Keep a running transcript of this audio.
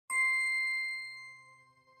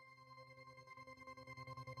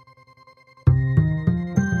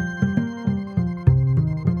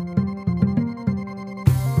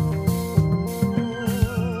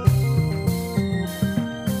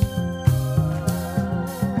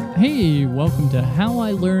Hey, welcome to How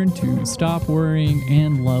I Learned to Stop Worrying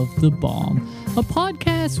and Love the Bomb, a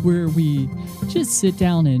podcast where we just sit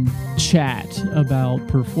down and chat about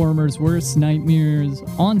performers' worst nightmares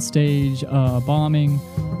on stage, bombing.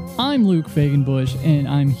 I'm Luke Fagenbush, and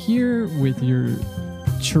I'm here with your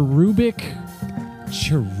cherubic.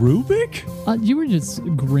 Cherubic? You were just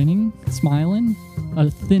grinning, smiling,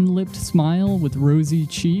 a thin-lipped smile with rosy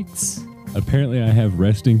cheeks. Apparently I have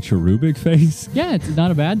resting cherubic face. Yeah, it's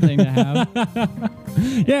not a bad thing to have.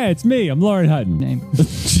 Yeah, it's me. I'm Lauren Hutton. Name.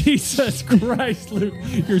 Jesus Christ, Luke.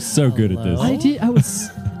 You're so good at this. I was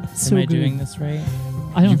so Am I good. doing this right?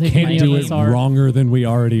 I don't You think can't any do of it us are. wronger than we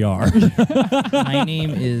already are. My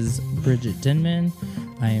name is Bridget Denman.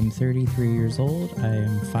 I am 33 years old. I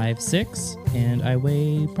am 5'6", and I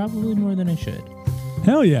weigh probably more than I should.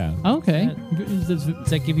 Hell yeah. Okay. Does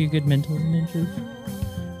that give you a good mental image of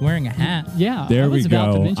wearing a hat? Yeah. There I we was about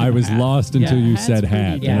to go. mention I was hat. lost until Yeah, you hat's said pretty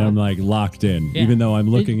hat, dope. and I'm like locked in, Yeah. even though I'm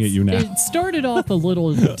looking at you now. It started off a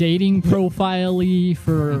little dating profile-y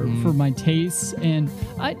for my tastes, and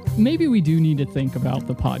maybe we do need to think about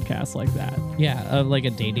the podcast like that. Yeah, like a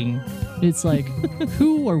dating. It's like,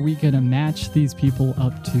 who are we going to match these people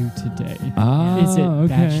up to today? Is it okay.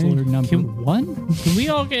 Bachelor number one? Can we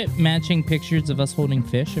all get matching pictures of us holding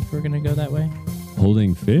fish if we're gonna go that way?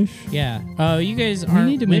 Holding fish? Yeah. Oh, you guys aren't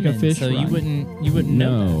need to make a women, fish so you run. wouldn't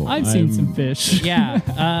know. No. I've seen some fish. Yeah.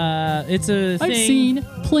 It's a thing. I've seen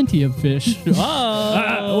plenty of fish.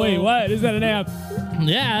 Oh. Wait, what? Is that an app?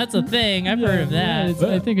 Yeah, that's a thing. I've heard of Yeah, that.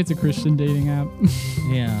 I think it's a Christian dating app.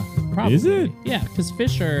 Yeah, probably. Is it? Yeah, because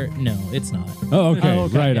fish are... No, it's not. Oh, okay. Oh,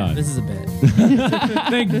 okay. Right Yeah, on. this is a bit.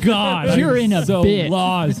 Thank God. You're I'm in a so bit.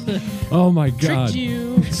 lost. Oh my God. Tricked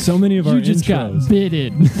you. So many of our You just got intros.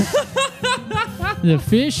 bitted. The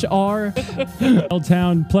fish are...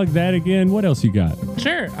 Town, plug that again. What else you got?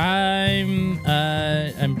 Sure. I'm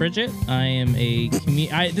Bridget. I am a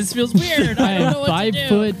this feels weird. I I don't am know what to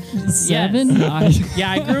do. 5'7".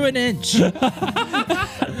 Yeah, I grew an inch.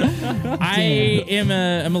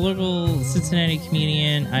 I'm a local Cincinnati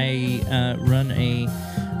comedian. I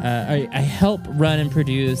help run and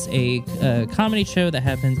produce a comedy show that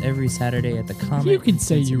happens every Saturday at the Comet. You can in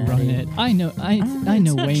say you run Cincinnati. it. I know. I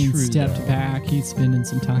know. it's not Wayne true, stepped though. back. He's spending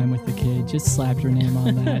some time with the kid. Just slap your name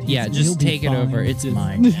on that. Yeah, He'll just be take it fine. over. It's Just-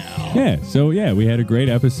 mine now. Yeah, so we had a great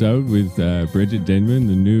episode with Bridget Denman,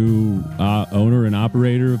 the new owner and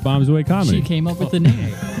operator of Bombs Away Comedy. She came up with the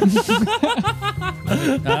name.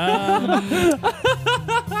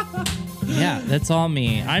 Yeah, that's all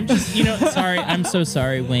me. I'm just, sorry. I'm so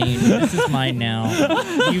sorry, Wayne. This is mine now.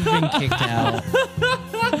 You've been kicked out.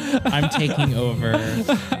 I'm taking over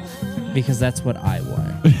because that's what I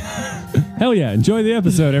want. Hell yeah, enjoy the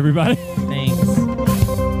episode, everybody. Thanks.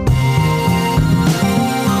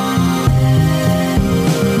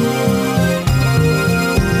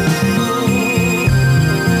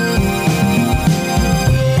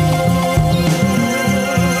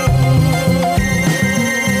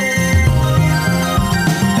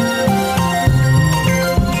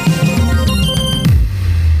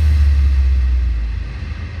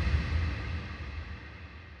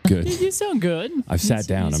 Good. You sound good. I've sat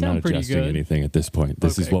You down. I'm sound not pretty adjusting good. anything at this point.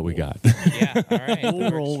 This is Okay, what we cool. got. Yeah, all right. We'll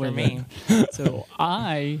That roll works for with me. it. So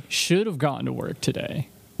I should have gone to work today.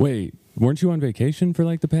 Wait, weren't you on vacation for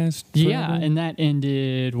like the past? Yeah, forever? and that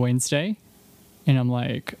ended Wednesday. And I'm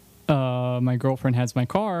like, my girlfriend has my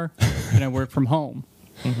car, and I work from home.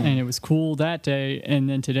 And it was cool that day. And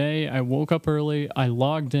then today I woke up early, I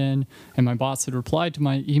logged in, and my boss had replied to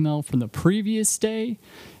my email from the previous day.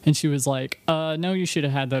 And she was like, no, you should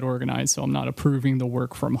have had that organized, so I'm not approving the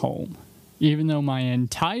work from home. Even though my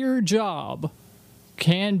entire job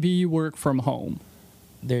can be work from home.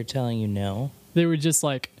 They're telling you no. They were just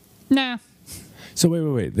like, nah. So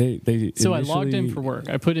wait. They So I logged in initially- for work.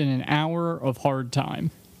 I put in an hour of hard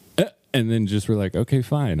time. and then just were like, okay,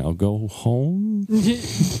 fine, I'll go home.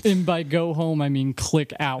 And by go home, I mean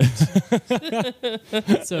click out.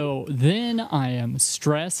 So then I am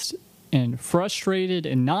stressed and frustrated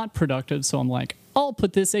and not productive. So I'm like, I'll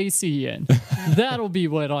put this AC in. That'll be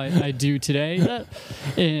what I do today.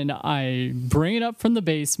 And I bring it up from the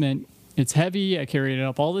basement. It's heavy. I carry it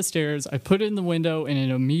up all the stairs. I put it in the window, and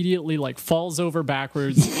it immediately like falls over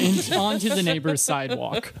backwards onto the neighbor's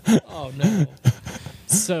sidewalk. Oh, no.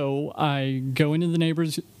 So I go into the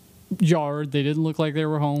neighbor's yard. They didn't look like they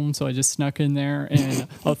were home, so I just snuck in there. And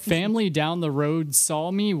a family down the road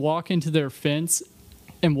saw me walk into their fence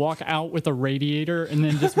and walk out with a radiator and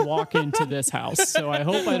then just walk into this house. So I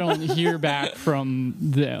hope I don't hear back from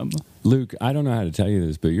them. Luke, I don't know how to tell you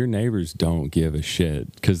this, but your neighbors don't give a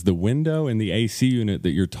shit because the window in the AC unit that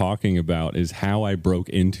you're talking about is how I broke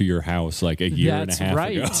into your house like a year and a half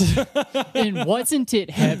ago. And wasn't it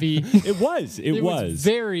heavy? It was. It was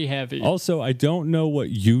very heavy. Also, I don't know what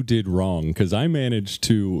you did wrong because I managed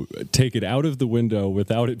to take it out of the window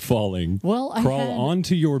without it falling. Well, crawl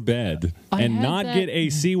onto your bed and not get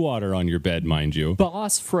AC water on your bed, mind you.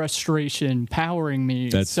 Boss frustration powering me.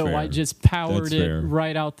 That's so fair. I just powered That's it fair.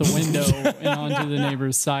 right out the window and onto the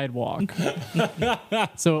neighbor's sidewalk.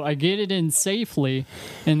 So I get it in safely,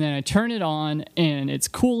 and then I turn it on, and it's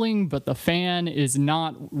cooling, but the fan is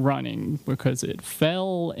not running because it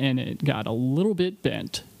fell and it got a little bit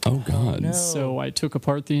bent. Oh, God. no. So I took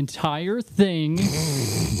apart the entire thing.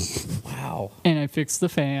 Wow. And I fixed the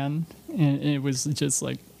fan, and it was just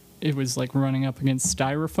like running up against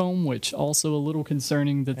styrofoam, which also a little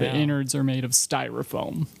concerning that the Yeah. innards are made of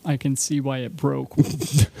styrofoam. I can see why it broke.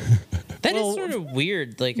 That Well, is sort of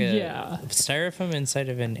weird, like a yeah. styrofoam inside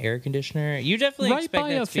of an air conditioner. You definitely Right expect by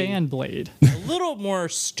that a to be fan blade. a little more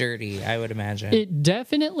sturdy, I would imagine. It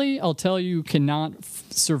definitely, I'll tell you, cannot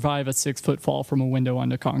survive a 6-foot fall from a window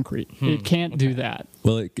onto concrete. It can't do that.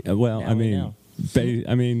 Well, Now I we mean, know.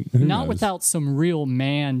 who Not knows? without some real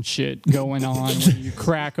man shit going on where you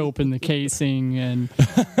crack open the casing and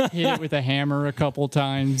hit it with a hammer a couple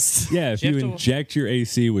times. Yeah, if You you have to- inject your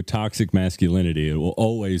AC with toxic masculinity, it will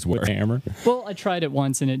always work. Hammer. Well, I tried it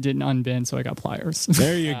once and it didn't unbend, so I got pliers.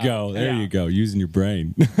 There you go. There yeah. you go. Using your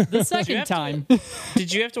brain. The second have to- time,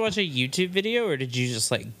 Did you have to watch a YouTube video, or did you just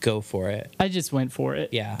like go for it? I just went for it.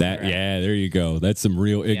 Yeah. That right. yeah, there you go. That's some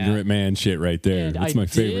real ignorant man shit right there. And That's I my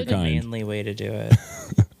favorite did- kind. Manly way to do it.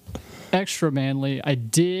 Extra manly. I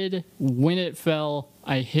did, when it fell,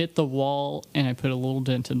 I hit the wall and I put a little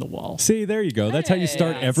dent in the wall. See, there you go. That's how you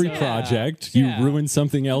start Hey, every yeah. project. You Yeah. ruin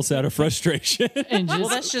something else out of frustration. And just Well,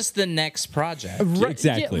 that's just the next project.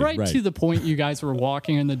 Exactly, right right. to the point you guys were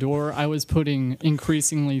walking in the door, I was putting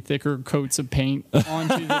increasingly thicker coats of paint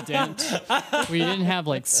onto the dent. We didn't have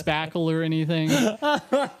like spackle or anything.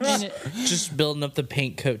 And it, Just building up the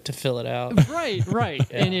paint coat to fill it out. right.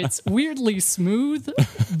 And it's weirdly smooth,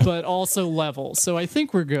 but also level. So I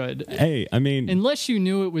think we're good. Hey, I mean, Unless you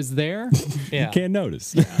knew it was there. Yeah. you can't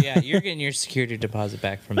notice. Yeah, you're getting your security deposit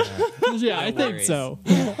back from that. Yeah, I think worries. so.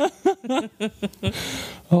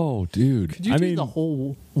 Oh, dude. Could you I do mean, the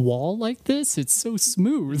whole wall like this? It's so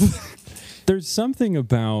smooth. there's something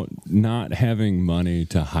about not having money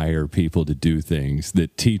to hire people to do things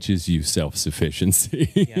that teaches you self-sufficiency.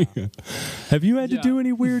 Yeah. Have you had to Yeah. do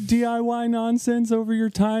any weird DIY nonsense over your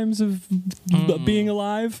times of being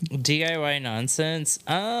alive? DIY nonsense.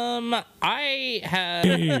 I have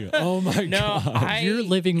Hey, oh my no. god. You're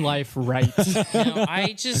living life right. No,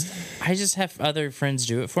 I just have other friends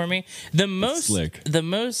do it for me. The most slick.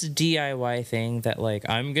 DIY thing that like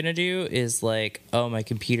I'm gonna do is like, oh, my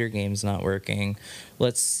computer game's not working.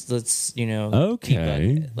 Let's Okay.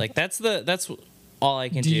 debug it. Like that's all I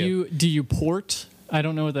can do. Do you port? I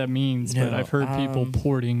don't know what that means, but No, I've heard people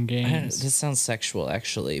porting games. This sounds sexual,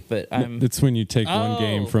 actually, but I'm. It's when you take one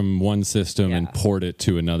game Oh. from one system and Yeah. port it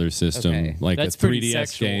to another system, Okay. like That's a pretty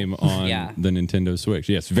 3DS sexual. game on Yeah. the Nintendo Switch.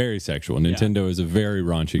 Yes, very sexual. Nintendo is a very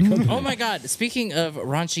raunchy company. Oh my god, speaking of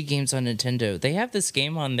raunchy games on Nintendo, they have this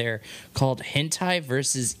game on there called Hentai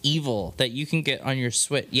vs. Evil that you can get on your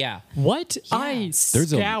Switch. Yeah. What? I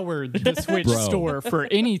There's a- scoured the Switch Bro. store for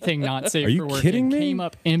anything not safe Are you for work kidding and me? came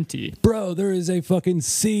up empty. Bro, there is a fucking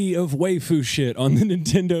sea of waifu shit on the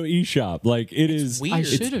Nintendo eShop. Like it is, weird. I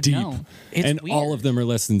it's should've deep, known. It's and all weird. of them are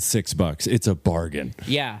less than $6. It's a bargain.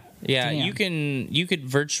 Yeah. Yeah, Damn. you could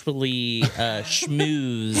virtually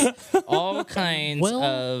schmooze all kinds Well-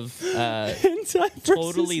 of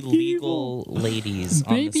totally legal ladies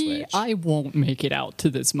on the Maybe Switch. I won't make it out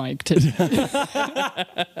to this mic today.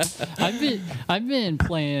 I've been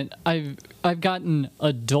playing. I've gotten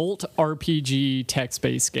adult RPG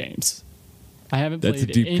text-based games. I haven't That's a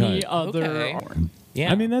played deep any cut. other Okay. Yeah.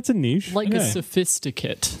 I mean, that's a niche. like a Yeah.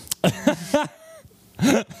 sophisticate.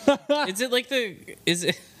 Is it like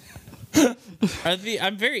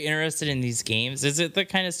I'm very interested in these games. Is it the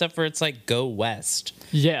kind of stuff where it's like go west?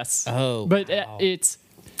 Yes. Oh, but wow. it's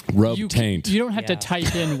Rub you taint. You don't have to Yeah.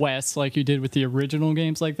 type in west like you did with the original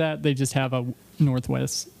games like that. They just have a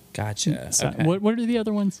northwest. Gotcha. side. Okay. What are the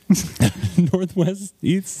other ones? Northwest,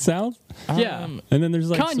 east, south, Yeah. and then there's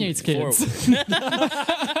like Kanye's kids.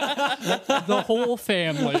 The whole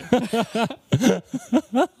family.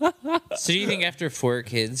 So do you think after 4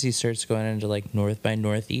 kids he starts going into like north by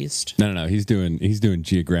northeast? No. He's doing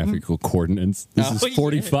geographical coordinates. This Oh, is yeah.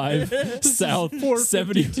 45 south,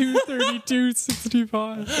 70. 232,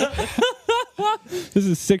 65. This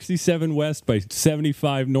is 67 west by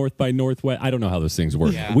 75 north by northwest. I don't know how those things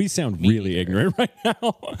work. Yeah. We sound really ignorant right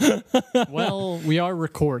now. Well, we are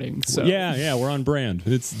recording, so Yeah, we're on brand.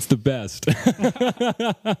 It's the best.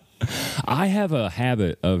 I have a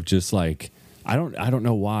habit of just like I don't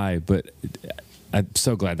know why, but I'm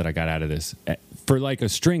so glad that I got out of this. For like a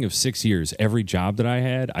string of 6 years, every job that I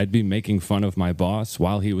had, I'd be making fun of my boss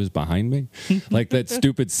while he was behind me. Like that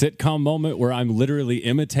stupid sitcom moment where I'm literally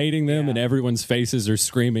imitating them and everyone's faces are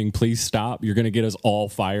screaming, please stop. You're going to get us all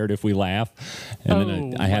fired if we laugh. And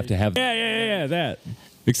then I have to have, that.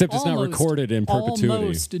 Except it's not recorded in perpetuity.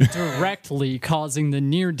 Almost directly causing the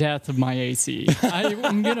near death of my AC.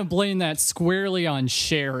 I'm going to blame that squarely on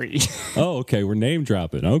Sherry. Oh, okay. We're name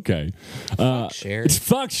dropping. Okay. Sherry.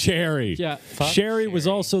 Fuck Sherry. Yeah. Sherry was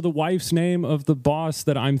also the wife's name of the boss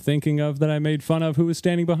that I'm thinking of that I made fun of who was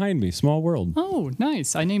standing behind me. Small world. Oh,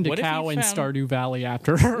 nice. I named a What if cow you in found- Stardew Valley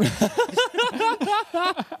after her.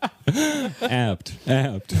 Apt.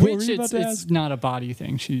 What were Which you about to it's ask? not a body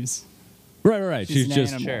thing. She's Right. She's an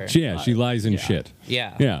just, animal. she lies in shit.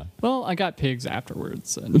 Yeah. Yeah. well, I got pigs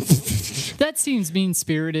afterwards. And that seems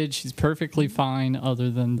mean-spirited. She's perfectly fine other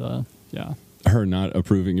than Her not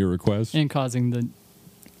approving your request. and causing the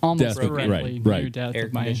almost Death of- directly right. near death Air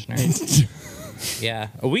of my conditioner. Yeah.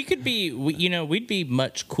 We could be, we'd be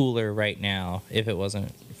much cooler right now if it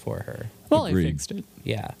wasn't for her. Well, Agreed. I fixed it.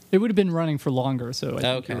 Yeah. It would have been running for longer, so I think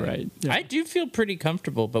Okay. you're right. Yeah. I do feel pretty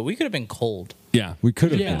comfortable, but we could have been cold. Yeah, we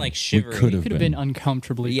could have Yeah. been. Been, like, shivering. We could have could have been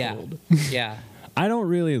uncomfortably Yeah. cold. Yeah. I don't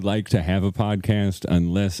really like to have a podcast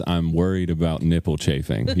unless I'm worried about nipple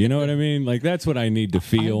chafing. You know what I mean? Like that's what I need to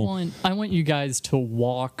feel. I want you guys to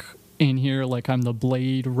walk in here like I'm the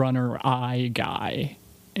Blade Runner eye guy,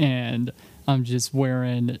 and I'm just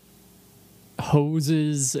wearing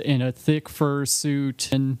hoses and a thick fur suit.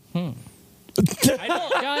 And I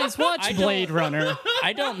don't, guys, watch I Blade don't- Runner.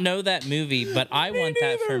 I don't know that movie, but I want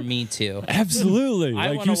that for me too. Absolutely. I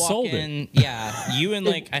Like want you to walk sold it. in, yeah, you in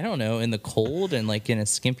like I don't know, in the cold and like in a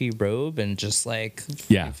skimpy robe and just like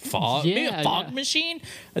Yeah. fog, maybe a Yeah, fog yeah. machine.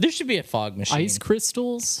 There should be a fog machine. Ice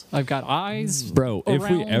crystals. I've got eyes. Bro, if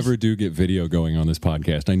we around. ever do get video going on this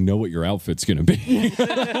podcast, I know what your outfit's going to be.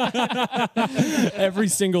 Every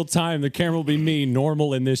single time the camera will be me,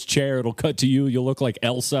 normal in this chair. It'll cut to you. You'll look like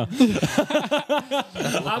Elsa.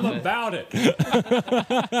 I'm about it.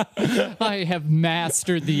 I have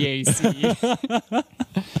mastered the AC.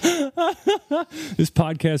 This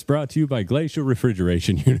podcast brought to you by Glacial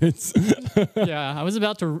Refrigeration Units. Yeah, I was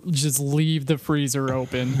about to just leave the freezer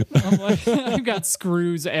open. I'm like, I've got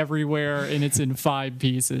screws everywhere, and it's in 5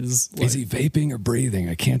 pieces. Like, Is he vaping or breathing?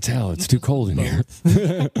 I can't tell. It's too cold in here.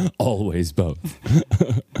 Always both.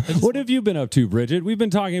 What have you been up to, Bridget? We've been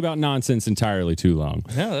talking about nonsense entirely too long.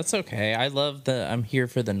 No, that's okay. I love I'm here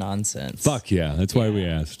for the nonsense. Fuck yeah. That's why we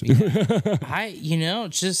asked.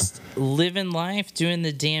 Just living life, doing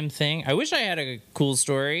the damn thing. I wish I had a cool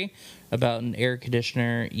story about an air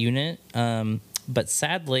conditioner unit, but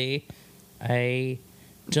sadly, I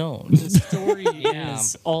don't. the story Yeah.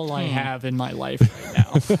 is all I have in my life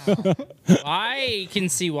right now. I can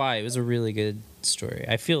see why. It was a really good story.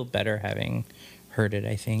 I feel better having heard it,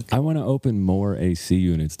 I think. I want to open more AC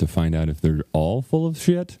units to find out if they're all full of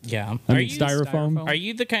shit. Yeah. I Are mean, you styrofoam. Are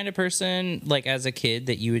you the kind of person, like as a kid,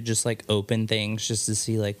 that you would just like open things just to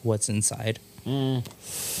see like what's inside? I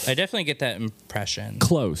definitely get that impression.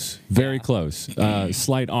 Close, very Yeah. close.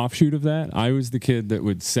 Slight offshoot of that. I was the kid that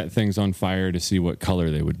would set things on fire to see what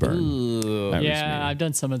color they would burn. Ooh. That was Yeah, me. I've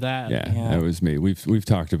done some of that. Yeah, Yeah. that was me. We've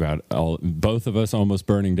talked about both of us almost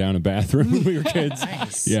burning down a bathroom when we were kids.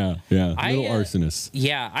 Nice. Yeah, I, little arsonists.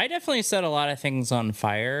 Yeah, I definitely set a lot of things on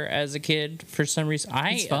fire as a kid for some reason.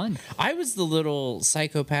 It's fun. I was the little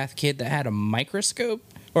psychopath kid that had a microscope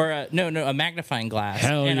or a magnifying glass.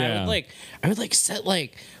 Hell and yeah. I would set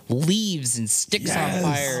like leaves and sticks Yes. on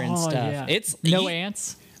fire and Oh, stuff. yeah. It's no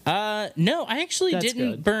ants. no, I actually That's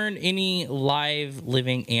didn't good. burn any live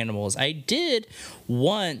living animals. I did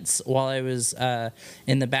once while I was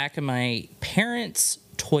in the back of my parents'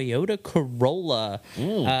 Toyota Corolla.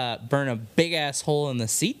 Burn a big ass hole in the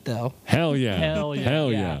seat though. Hell yeah. Hell yeah.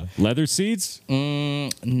 Hell yeah. Yeah. Leather seats?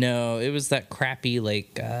 No, it was that crappy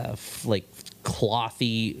like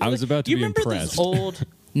clothy. I was about to you be remember impressed. Those old.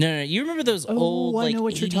 No, you remember those old I like know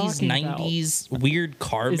what you're 80s, talking about. 90s weird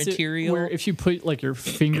car Is it material? where if you put like your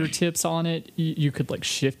fingertips on it, you could like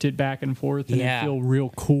shift it back and forth and Yeah. it feel real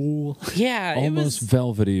cool. yeah, it Almost was.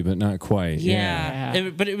 velvety, but not quite. Yeah, Yeah.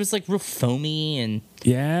 but it was like real foamy and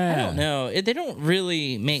Yeah. I don't know. They don't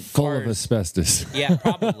really make Full cars. of asbestos. Yeah,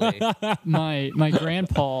 probably. My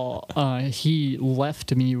grandpa, he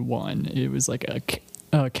left me one. It was like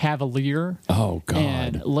Cavalier. Oh God.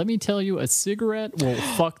 And let me tell you, a cigarette will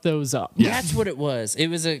fuck those up. That's what it was. It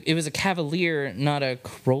was a Cavalier, not a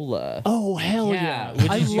Corolla. Oh hell Yeah, yeah! which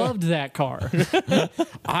I is your- loved that car.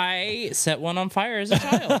 I set one on fire as a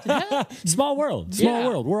child. Yeah. Small world. Small Yeah.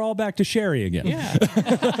 world. We're all back to Sherry again. Yeah.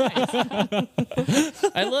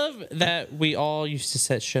 I love that we all used to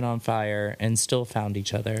set shit on fire and still found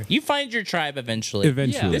each other. You find your tribe eventually.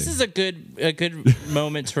 Eventually. This is a good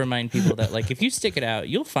moment to remind people that like if you stick it out,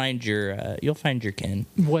 you'll find your kin.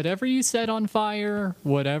 Whatever you set on fire,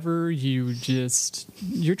 whatever you just,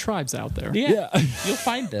 your tribe's out there. Yeah. You'll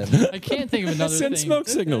find them. I can't think of another Send thing. smoke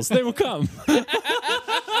signals. They will come.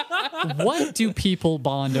 What do people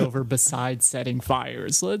bond over besides setting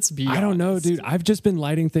fires? Let's be honest. I don't know, dude. I've just been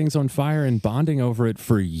lighting things on fire and bonding over it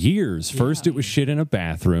for years. First, it was shit in a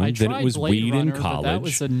bathroom. I Then tried it was Blade weed Runner, in but college. that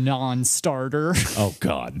was a non-starter. Oh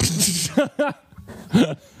God.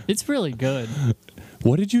 It's really good.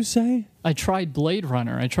 What did you say? I tried Blade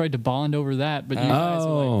Runner. I tried to bond over that, but you guys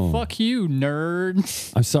were Oh. like, "Fuck you,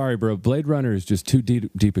 nerd." I'm sorry, bro. Blade Runner is just too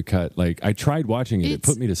deep a cut. Like I tried watching it. It It's-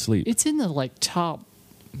 put me to sleep. It's in the like top,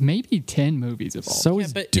 maybe 10 movies of all. So Yeah,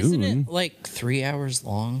 is but Dune. isn't it like 3 hours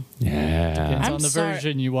long? Yeah. Depends I'm on the sorry-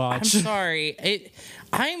 version you I'm watch. sorry.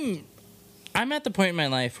 I'm at the point in my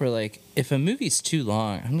life where like if a movie's too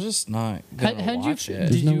long, I'm just not gonna Had watch you,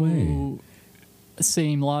 it. did no you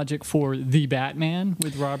same logic for The Batman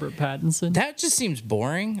with Robert Pattinson? That just seems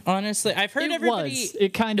boring, honestly. I've heard it everybody was.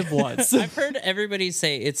 It kind of was. I've heard everybody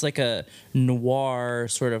say it's like a noir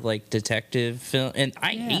sort of like detective film, and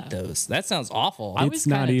I Yeah. hate those. That sounds awful. I It's was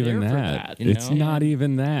not kinda even there for that. that, you It's know? not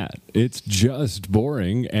even that. It's just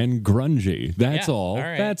boring and grungy. That's Yeah, all. all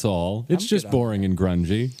right. That's all. It's I'm just good on boring and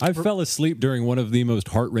grungy. I fell asleep during one of the most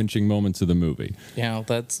heart-wrenching moments of the movie. Yeah,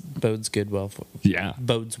 that's bodes good well for Yeah.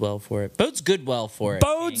 bodes well for it. Bodes good well for it.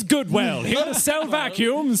 Bodes Goodwell, here to sell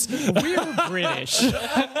vacuums. We're British.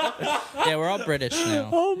 Yeah, we're all British now.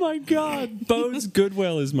 Oh my God. Bodes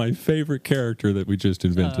Goodwell is my favorite character that we just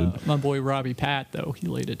invented. My boy Robbie Pat, though, he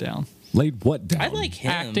laid it down. Laid what down? I like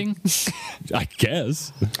him. Acting. I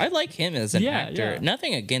guess. I like him as an Yeah, actor. yeah.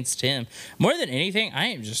 Nothing against him. More than anything, I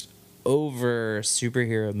am just over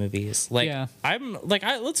superhero movies. Like Yeah.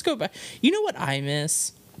 let's go back. You know what I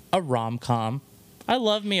miss? A rom-com. I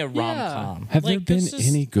love me a rom-com. Have there Like, been this is-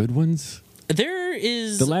 any good ones? There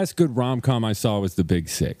is The last good rom-com I saw was The Big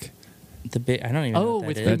Sick. the big. I don't even know Oh, what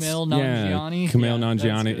with that is. Kumail Nanjiani? Kumail Yeah, that's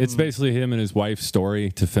Nanjiani. good. It's basically him and his wife's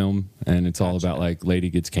story to film, and it's all about like lady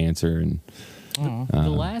gets cancer and The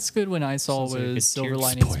last good one I saw Sounds like a good was Silver cheer.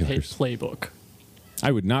 Linings Spoilers. Playbook.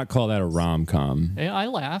 I would not call that a rom-com. Yeah, I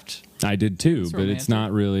laughed. I did too, It's but it's romantic.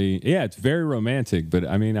 not really. Yeah, it's very romantic, but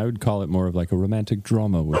I mean, I would call it more of like a romantic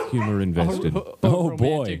drama with humor invested. A Oh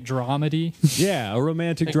boy, romantic dramedy. yeah, a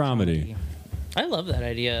romantic dramedy. I love that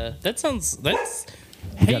idea. That's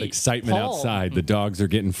We got Hey, excitement Paul, outside. The dogs are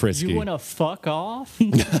getting frisky. You want to fuck off?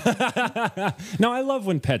 No, I love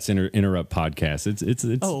when pets interrupt podcasts. It's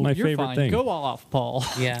Oh, my you're favorite fine. thing. Go off, Paul.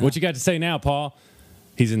 yeah. What you got to say now, Paul?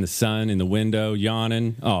 He's in the sun, in the window,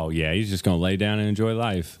 yawning. Oh yeah, he's just gonna lay down and enjoy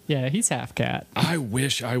life. Yeah, he's half cat. I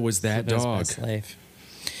wish I was that That's best life.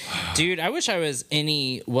 Dude, I wish I was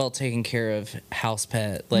any well taken care of house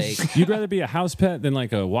pet. Like, You'd rather be a house pet than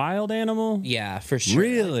like a wild animal? yeah, for sure.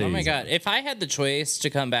 Really? Oh my god, if I had the choice to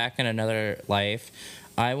come back in another life,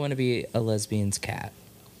 I want to be a lesbian's cat.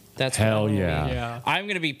 That's what I Hell wanna be. yeah. Yeah. I'm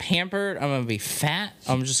gonna be pampered. I'm gonna be fat.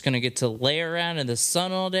 I'm just gonna get to lay around in the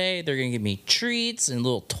sun all day. They're gonna give me treats and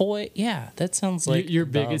little toy. Yeah, that sounds like Your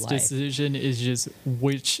the biggest life. decision is just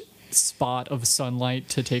which spot of sunlight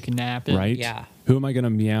to take a nap in. Right? Yeah. Who am I gonna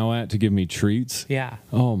meow at to give me treats? Yeah.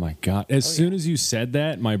 Oh my god! As soon as you said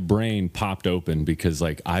that, my brain popped open because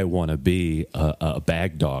like I want to be a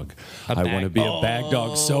bag dog. I want to bag- be a bag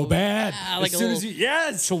dog so bad. yeah, like as a soon as little- you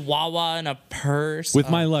yes. Chihuahua in a purse. With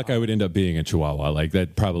my luck, I would end up being a Chihuahua. Like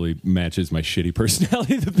that probably matches my shitty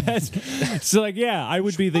personality the best. So like, yeah, I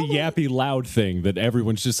would be the yappy loud thing that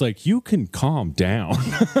everyone's just like, you can calm down.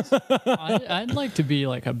 I'd like to be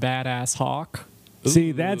like a badass hawk.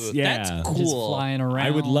 See, that's yeah. That's Just cool. flying around.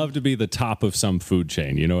 I would love to be the top of some food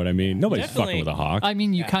chain. You know what I mean? Nobody's Definitely. fucking with a hawk. I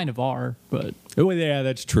mean, you kind of are, but Oh, yeah,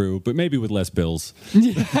 that's true, but maybe with less bills.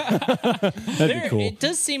 That'd be cool. It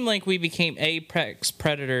does seem like we became apex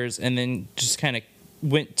predators and then just kind of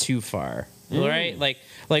went too far. right?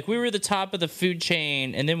 Like we were the top of the food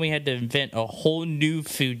chain, and then we had to invent a whole new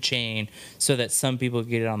food chain so that some people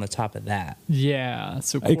get it on the top of that. Yeah.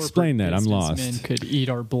 So Explain that. I'm lost. businessmen could eat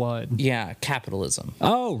our blood. Yeah, capitalism.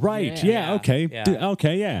 Oh, right. Yeah. Yeah. Okay. Yeah.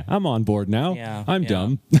 Okay. Yeah. I'm on board now. Yeah, I'm yeah.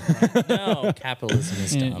 dumb. No, capitalism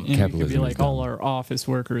is And dumb. it could Capitalism be is like dumb. all our office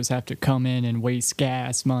workers have to come in and waste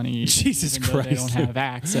gas money. Jesus even though Christ. They don't have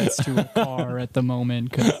access to a car at the moment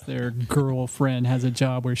because their girlfriend has a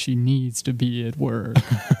job where she needs to be at work.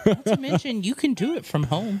 Not to mention, you can do it from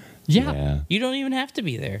home. Yeah. You don't even have to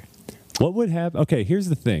be there. What would happen? Okay, here's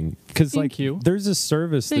the thing. Because, Thank like, you. there's a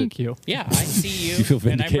service Thank that. you. Yeah, I see you, You feel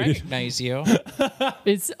and I vindicated? recognize you.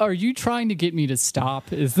 Are you trying to get me to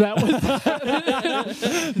stop? Is that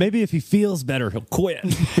what? Maybe if he feels better, he'll quit.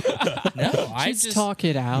 No, I Just just talk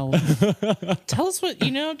it out. tell us what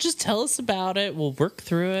just tell us about it. We'll work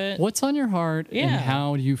through it. What's on your heart and Yeah.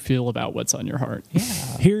 how do you feel about what's on your heart? Yeah.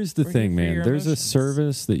 Here's the We're thing, here for man. your There's a emotions.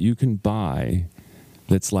 service that you can buy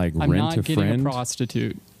that's like I'm rent not a getting friend. a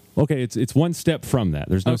prostitute. Okay, it's one step from that.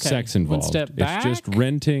 There's no Okay, sex one involved. step It's just back?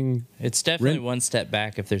 renting. It's definitely Rent- one step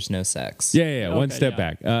back if there's no sex. Yeah, one Okay, step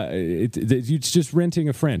yeah. back. It's just renting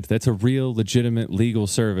a friend. That's a real, legitimate, legal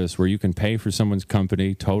service where you can pay for someone's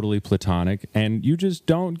company, totally platonic, and you just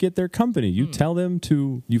don't get their company. You tell them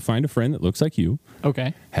you find a friend that looks like you,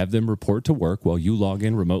 Okay. have them report to work while you log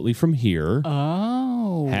in remotely from here.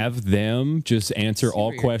 Oh. Have them just answer See all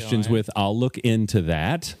where you're questions going. with, I'll look into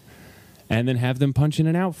that, and then have them punch in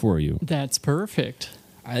and out for you. That's perfect.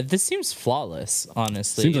 This seems flawless,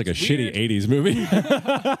 honestly. Seems like a It's shitty weird. 80s movie.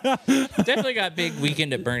 Definitely got big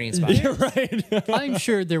Weekend at Bernie's vibes. You're right. I'm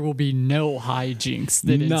sure there will be no hijinks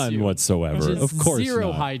that None ensue. whatsoever. Just Of course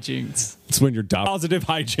zero not. hijinks. It's when you're positive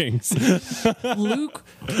hijinks. Luke,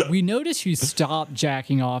 we noticed you stopped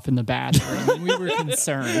jacking off in the bathroom, and we were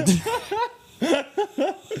concerned.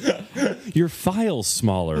 Your file's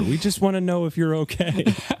smaller. We just want to know if you're okay.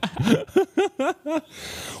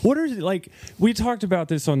 What are like we talked about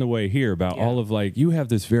this on the way here about Yeah. all of like you have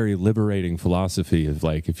this very liberating philosophy of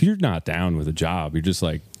like if you're not down with a job, you're just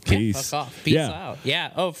like peace. Fuck off. Peace out.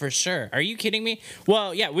 Yeah. Oh, for sure. Are you kidding me?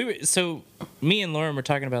 Well, yeah. So me and Lauren were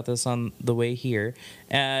talking about this on the way here.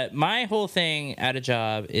 My whole thing at a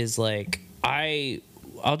job is like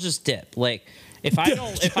I'll just dip. Like if I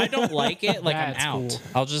don't like it, like I'm That's out. cool.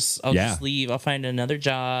 I'll just leave. I'll find another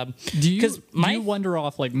job. Do you, 'Cause do you wander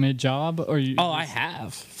off like mid job, or you? Oh, I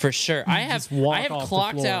have for sure. I have. just walk I have off the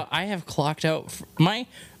clocked floor. out. I have clocked out my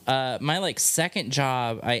like second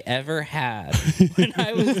job I ever had when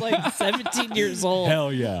I was like 17 years old.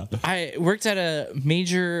 Hell yeah. I worked at a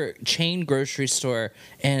major chain grocery store,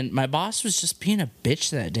 and my boss was just being a bitch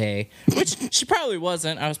that day, which she probably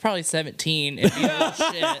wasn't. I was probably 17 and being a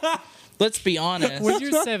little shit. Let's be honest. When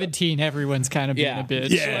you're 17, everyone's kind of being Yeah. a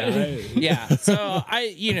bitch. Yeah. So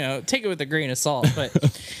I, take it with a grain of salt, but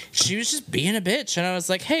she was just being a bitch. And I was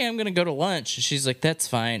like, hey, I'm going to go to lunch. And she's like, that's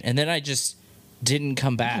fine. And then I just didn't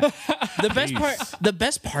come back. The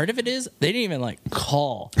best part of it is they didn't even like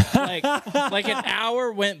call. Like an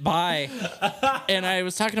hour went by, and I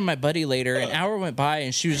was talking to my buddy later. An hour went by,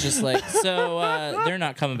 and she was just like, so they're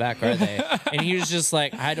not coming back, are they? And he was just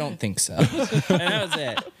like, I don't think so. And that was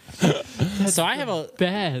it. So I have a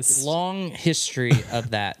Best. long history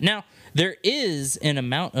of that. Now, there is an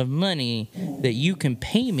amount of money that you can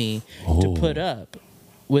pay me to put up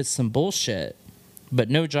with some bullshit, but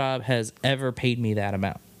no job has ever paid me that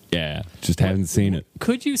amount. Yeah. Just haven't seen it.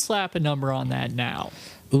 Could you slap a number on that now?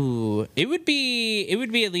 Ooh, it would be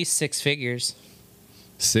at least six figures.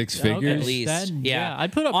 Six Okay, figures? At least, then, yeah.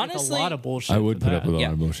 I'd put up with Honestly, a lot of bullshit. I would for put up that. with a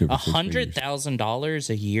lot of bullshit for six figures. $100,000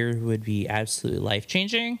 a year would be absolutely life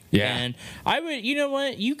changing. Yeah. And I would, you know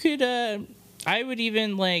what? You could, I would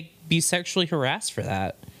even like be sexually harassed for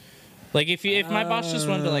that. Like if my boss just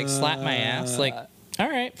wanted to like slap my ass, like, all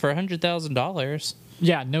right, for $100,000.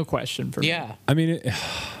 Yeah, no question for me. Yeah. I mean,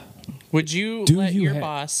 Would you Do let you your ha-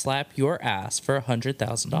 boss slap your ass for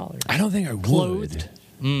 $100,000? I don't think I would. Clothed?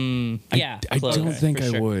 Yeah. I clothes, don't think for I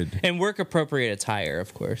sure. would. And work appropriate attire,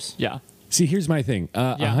 of course. Yeah. See, here's my thing.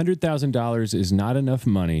 $100,000 is not enough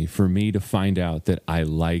money for me to find out that I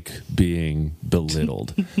like being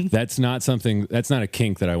belittled. That's not a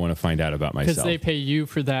kink that I want to find out about myself. Because they pay you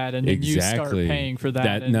for that, and then you start paying for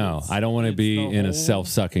that. and No, it's- I don't want to it's be the in a whole-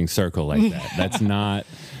 self-sucking circle like that. That's not.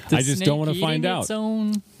 The I just snake don't want to eating find its out.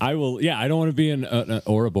 own- I will. Yeah, I don't want to be an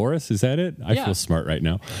Ouroboros. Is that it? I Yeah. feel smart right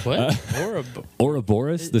now. What? Horrible.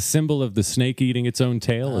 Ouroboros, the symbol of the snake eating its own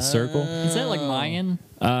tail, a circle. Is that like Mayan?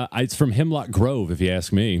 It's from Hemlock Grove, if you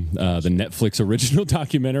ask me. The Netflix original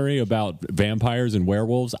documentary about vampires and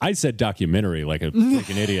werewolves. I said documentary like a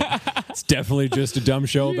freaking idiot. It's definitely just a dumb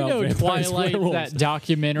show You about know vampires and Twilight, werewolves. that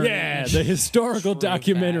documentary. Yeah, the historical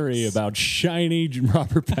documentary about shiny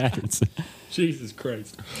Robert Pattinson. Jesus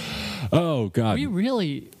Christ. Oh, God.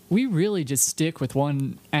 We really just stick with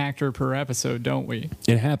one actor per episode, don't we?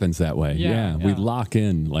 It happens that way. Yeah, We yeah. lock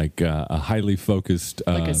in like a highly focused.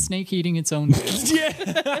 Like a snake eating its own tail.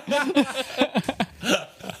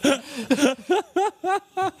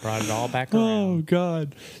 Brought it all back around. Oh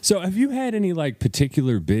God! So, have you had any like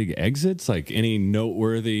particular big exits, like any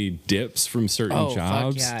noteworthy dips from certain Oh, fuck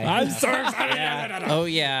jobs? yeah, I I'm have. so excited. Yeah. Oh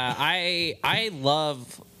yeah, I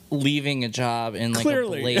love leaving a job in like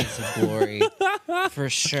Clearly. a blaze of glory, for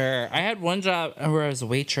sure. I had one job where I was a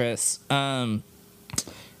waitress, and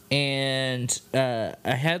I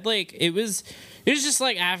had like it was just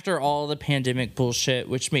like after all the pandemic bullshit,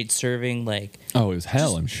 which made serving like Oh, it was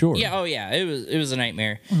hell. I'm sure. yeah, oh yeah, it was a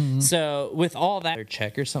nightmare. So with all that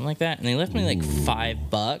check or something like that, and they left me like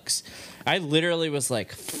 $5. I literally was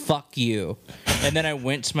like, "Fuck you," and then I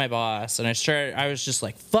went to my boss and I was just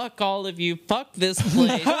like, "Fuck all of you, fuck this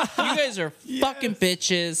place, you guys are fucking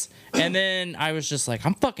bitches." And then I was just like,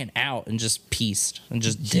 "I'm fucking out," and just pieced and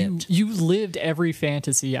just dipped. You lived every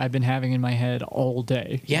fantasy I've been having in my head all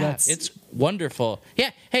day. Yeah, That's- it's wonderful.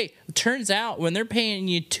 Yeah, hey, turns out when they're paying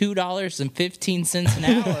you $2.15 an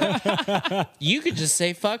hour, you could just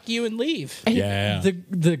say fuck you and leave. Hey, Yeah.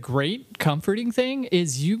 The great comforting thing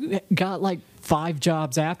is you got like 5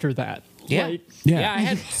 jobs after that. Yeah. Like, yeah. I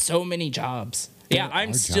had so many jobs. Yeah, I'm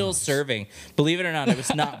are still jobs. serving. Believe it or not, I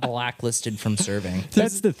was not blacklisted from serving.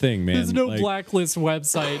 That's the thing, man. there's no Like, blacklist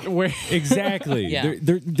website where Exactly. Yeah.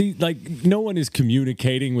 Like no one is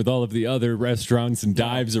communicating with all of the other restaurants and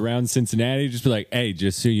dives around Cincinnati. Just be like, hey,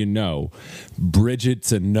 just so you know,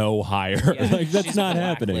 Bridget's a no hire. Yeah, like that's she's not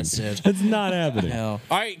happening. blacklisted. That's not happening. No.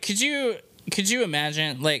 All right, could you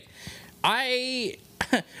imagine like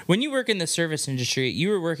when you work in the service industry, you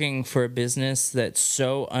were working for a business that's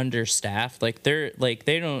so understaffed. Like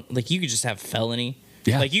they don't like you could just have felony.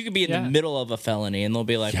 Yeah. Like you could be in Yeah. the middle of a felony and they'll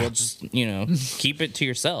be like, Yeah. well, just keep it to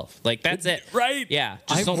yourself. Like that's it. Right. Yeah.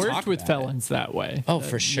 Just I've don't worked talk with about it. felons that way. Oh,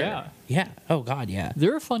 for sure. Yeah. Yeah. Oh God. Yeah.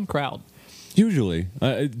 They're a fun crowd. Usually,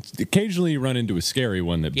 occasionally you run into a scary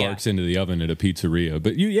one that Yeah. barks into the oven at a pizzeria.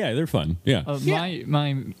 But they're fun. Yeah.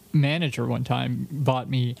 My manager one time bought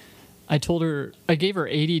me. I gave her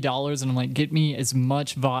 $80 and I'm like, get me as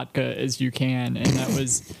much vodka as you can, and that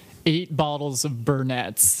was 8 bottles of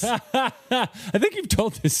Burnett's. I think you've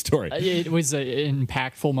told this story. It was an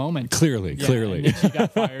impactful moment. Clearly. Yeah, and then she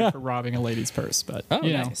got fired for robbing a lady's purse, but Oh,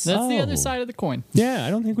 you know, nice. that's the Oh. other side of the coin. Yeah, I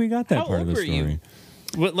don't think we got that How part of old the were story. you?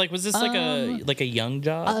 What like was this like a young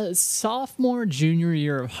job? Sophomore, junior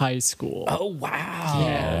year of high school. Oh wow.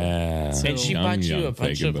 Yeah. And she Young, bought you young a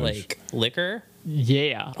bunch Fagan of Bush. like liquor.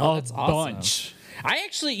 Yeah, Oh, a that's awesome. bunch. I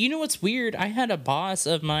actually, you know what's weird? I had a boss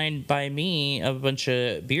of mine buy me a bunch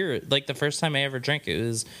of beer. Like the first time I ever drank it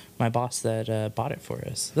was my boss that bought it for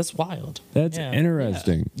us. That's wild. That's Yeah.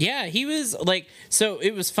 interesting. Yeah, he was like, so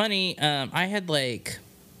it was funny. I had like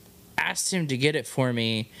asked him to get it for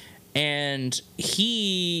me, and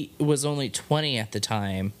he was only 20 at the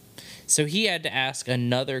time. So he had to ask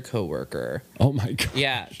another coworker, Oh my god.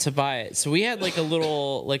 yeah, to buy it. So we had like a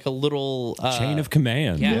little Chain of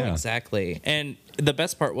command. yeah, exactly. And the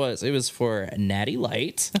best part was it was for Natty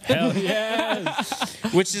Light, Hell yeah.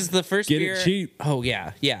 which is the first Get it beer. cheap. Oh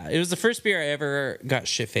yeah, yeah. It was the first beer I ever got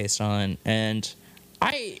shit faced on, and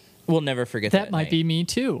I will never forget that. That might be me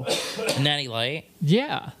too. Natty Light.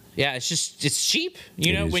 Yeah. Yeah, it's cheap.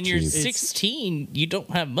 You It know, is when you're cheap. 16, you don't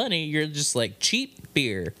have money. You're just like cheap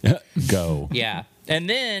beer. Go. Yeah. And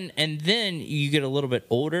then you get a little bit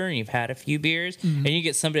older and you've had a few beers and you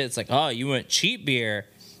get somebody that's like, "Oh, you want cheap beer?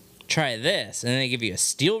 Try this." And they give you a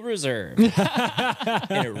Steel Reserve.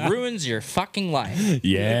 And it ruins your fucking life.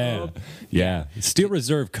 Yeah. Yeah. Steel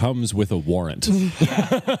Reserve comes with a warrant.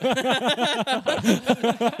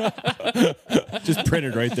 Just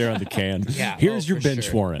printed right there on the can. Yeah. Here's Oh, your for bench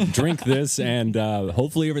sure. warrant. Drink this and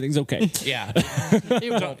hopefully everything's okay. Yeah.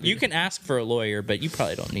 It won't You can ask for a lawyer, but you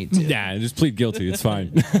probably don't need to. Yeah, just plead guilty. It's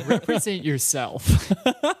fine. represent yourself.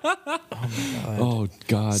 Oh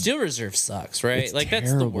God. Steel Reserve sucks, right? It's like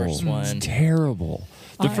that's the worst terrible. one. It's terrible.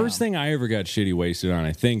 The first thing I ever got shitty wasted on,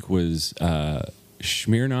 I think, was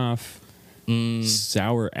Smirnoff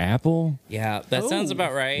Sour apple? Yeah, that sounds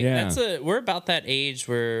about right. Yeah. We're about that age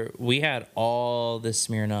where we had all the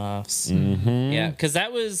Smirnoffs. Mm-hmm. Yeah, because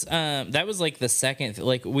that was like the second,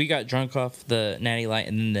 like we got drunk off the Natty Light,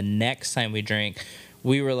 and then the next time we drank,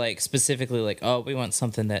 we were like specifically like, oh, we want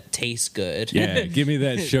something that tastes good. Yeah, give me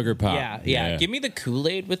that sugar pop. Yeah. Give me the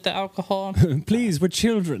Kool-Aid with the alcohol. Please, we're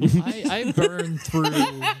children. I burned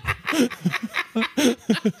through.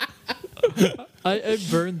 I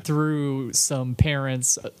burned through some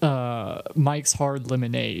parents' Mike's Hard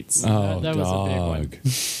Lemonades. That was a big one.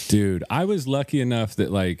 Dude, I was lucky enough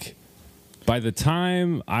that like by the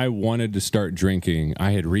time I wanted to start drinking,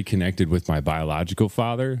 I had reconnected with my biological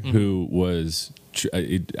father, who was,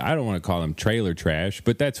 I don't want to call him trailer trash,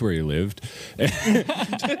 but that's where he lived.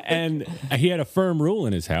 And he had a firm rule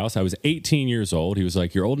in his house. I was 18 years old. He was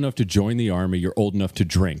like, you're old enough to join the army. You're old enough to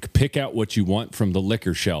drink. Pick out what you want from the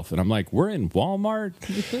liquor shelf. And I'm like, we're in Walmart?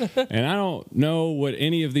 And I don't know what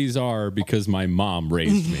any of these are because my mom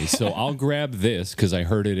raised me. So I'll grab this because I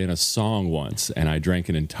heard it in a song once. And I drank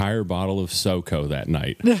an entire bottle of SoCo that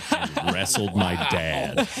night and wrestled my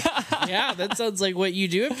dad. Yeah, that sounds like what you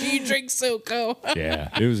do after you drink SoCo. Yeah,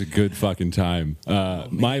 it was a good fucking time.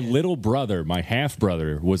 My little brother, my half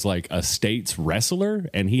brother, was like a states wrestler,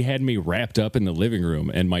 and he had me wrapped up in the living room.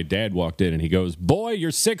 And my dad walked in and he goes, "Boy, you're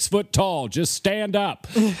 6 foot tall. Just stand up."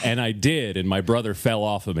 And I did, and my brother fell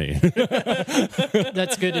off of me.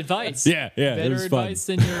 That's good advice. Yeah, it Better was fun. advice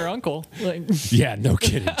than your uncle. Like, Yeah, no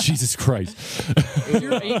kidding. Jesus Christ.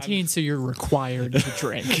 you're 18, so you're required to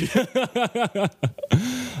drink.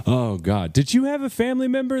 Oh God, did you have a family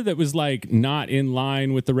member that was like not in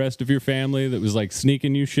line with the rest of your family that was like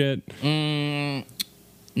sneaking you shit?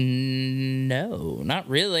 No, not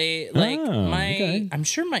really. Like I'm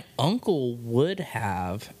sure my uncle would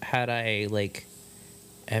have had I like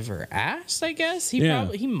ever asked. I guess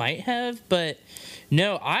he might have, but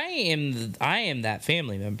no, I am that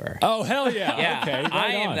family member. Oh hell yeah! Yeah, Okay, right I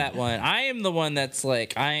am on. that one. I am the one that's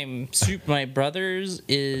like my brother's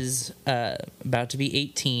is about to be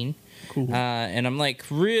 18. Cool. And I'm like,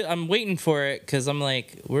 I'm waiting for it because I'm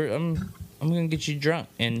like, I'm gonna get you drunk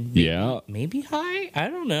and maybe high. I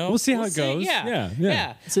don't know. We'll see how it goes.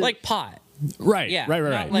 Yeah. So- like pot. Right, Yeah,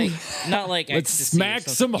 right. Not like Let's ecstasy or smack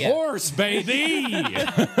some something. Yeah. horse, baby.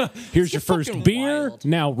 Here's your first fucking beer. wild.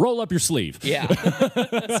 Now roll up your sleeve. Yeah,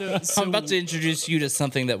 So I'm about to introduce you to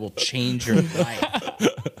something that will change your life.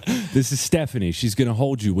 This is Stephanie. She's gonna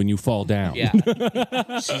hold you when you fall down. Yeah,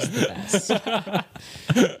 she's the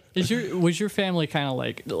best. was your family kind of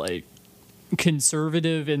like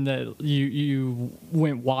conservative in that you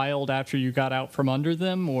went wild after you got out from under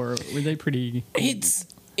them, or were they pretty cool?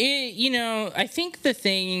 I think the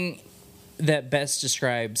thing that best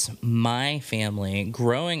describes my family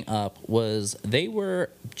growing up was they were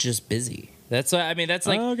just busy. That's like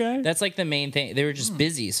that's like the main thing. They were just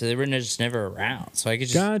busy, so they were just never around. So I could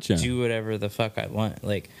just do whatever the fuck I want.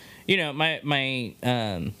 Like, my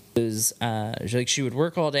was like she would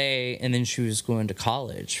work all day and then she was going to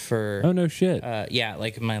college for Oh no shit.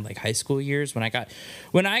 like my like high school years when I got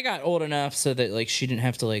old enough so that like she didn't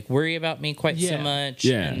have to like worry about me quite so much.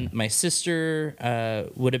 Yeah. And my sister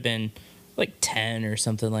would have been like 10 or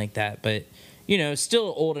something like that, but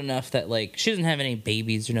still old enough that like she doesn't have any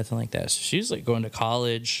babies or nothing like that. So she's like going to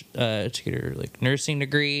college to get her like nursing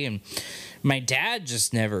degree, and my dad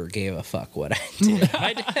just never gave a fuck what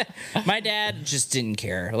I did. my dad just didn't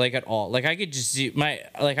care like at all. Like I could just do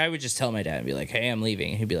I would just tell my dad and be like, "Hey, I'm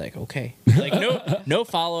leaving," and he'd be like, "Okay." Like no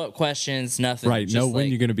follow up questions, nothing. Right. Just Know when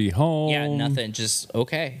you're gonna be home. Yeah, nothing. Just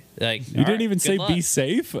okay. Like You didn't even say be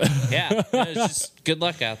safe. Yeah, it was just good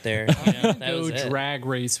luck out there. That Go was it. drag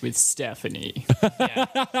race with Stephanie. Yeah.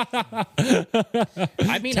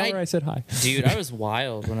 I mean, Tell her I said hi. dude, I was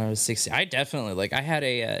wild when I was 16. I definitely I had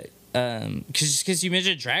a because you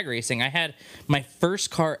mentioned drag racing. I had my first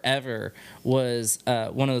car ever was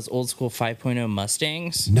one of those old school 5.0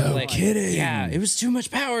 Mustangs. No kidding. Yeah, it was too much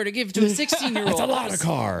power to give to a 16-year-old. That's a lot of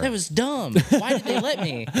car. That was dumb. Why did they let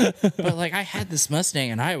me? But like I had this Mustang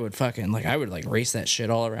and I would fucking race that shit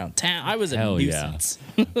all around town. I was a Hell yeah. nuisance.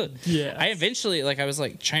 Yeah. I eventually I was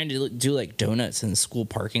like trying to do like donuts in the school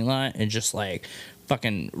parking lot and just like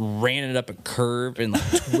fucking ran it up a curb and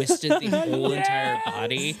like twisted the whole entire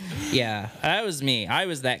body. Yeah, that was me. I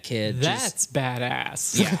was that kid. That's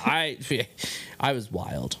badass. Yeah, I was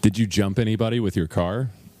wild. Did you jump anybody with your car?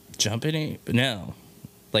 Jumping? No.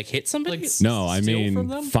 Like hit somebody? Like, No, I steal from mean,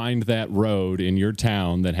 them? find that road in your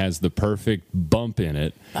town that has the perfect bump in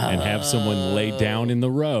it and have someone lay down in the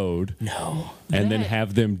road No. and then That-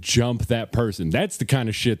 have them jump that person. That's the kind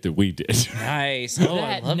of shit that we did. Nice. Oh, I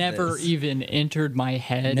That love never this. even entered my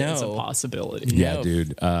head as a No. possibility. Yeah, No.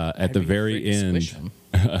 dude. At the I'd be very freaking end, squish 'em.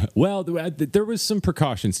 well, there was some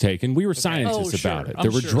precautions taken. We were scientists Oh, sure. about it. I'm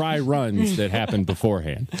There were sure. dry runs that happened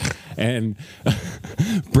beforehand, and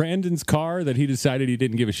Brandon's car that he decided he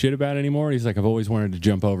didn't give a shit about anymore. He's like, I've always wanted to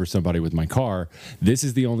jump over somebody with my car. This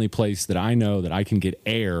is the only place that I know that I can get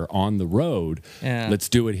air on the road. Yeah. Let's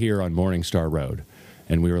do it here on Morningstar Road.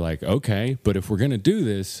 And we were like, okay, but if we're gonna do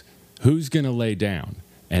this, who's gonna lay down?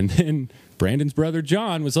 And then Brandon's brother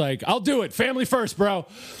John was like, I'll do it. Family first, bro.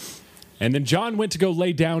 And then John went to go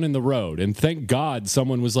lay down in the road. And thank God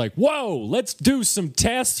someone was like, whoa, let's do some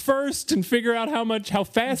tests first and figure out how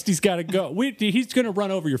fast he's got to go. He's going to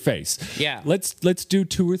run over your face. Yeah. Let's do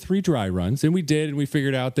 2 or 3 dry runs. And we did. And we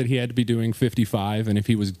figured out that he had to be doing 55. And if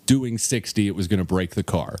he was doing 60, it was going to break the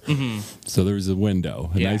car. So there was a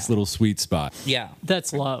window, a Yeah. nice little sweet spot. Yeah.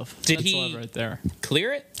 That's love. Did That's he- love right there.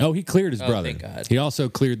 Clear it? Oh, he cleared his brother. thank God. He also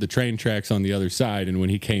cleared the train tracks on the other side, and when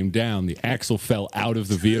he came down, the axle fell out of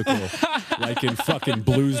the vehicle like in fucking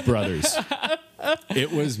Blues Brothers.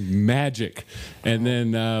 It was magic. And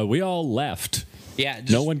then we all left. Yeah.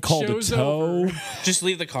 Just, No one called a show's tow. over. Just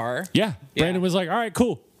leave the car. Yeah. Brandon was like, all right,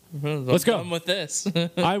 cool. Let's go. I'm with this.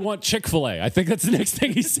 I want Chick-fil-A. I think that's the next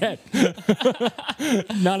thing he said.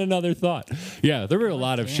 Not another thought. Yeah, there were a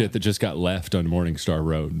lot of shit that just got left on Morningstar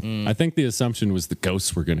Road. I think the assumption was the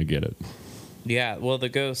ghosts were going to get it. Yeah, well, the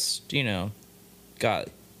ghost, got.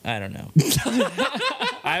 I don't know.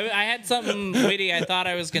 I had something witty I thought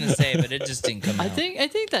I was going to say, but it just didn't come out. I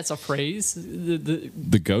think that's a phrase.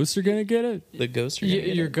 The ghosts are going to get it? the ghost are gonna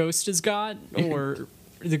get Your it. ghost has got, or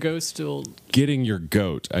the ghost will. Getting your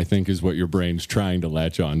goat, I think, is what your brain's trying to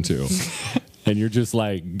latch on to. And you're just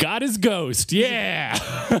like, got his ghost. Yeah.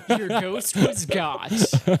 Your ghost was got.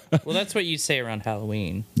 Well, that's what you say around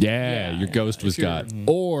Halloween. Yeah, Yeah, your ghost was if you're- got.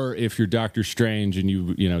 Or if you're Doctor Strange and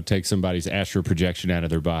you take somebody's astral projection out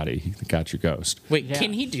of their body, you got your ghost. Wait, Yeah.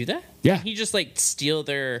 can he do that? Yeah. Can he just steal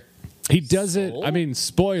their. He does it, Soul? I mean,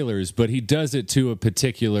 spoilers, but he does it to a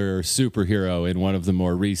particular superhero in one of the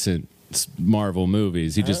more recent Marvel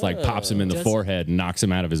movies. He just pops him in the Does- foread and knocks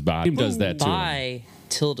him out of his body. He does that to him. By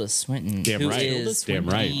Tilda Swinton. Damn who right. is Damn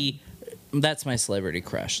right. That's my celebrity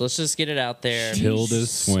crush. Let's just get it out there. Tilda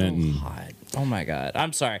She's Swinton. So hot. Oh my god.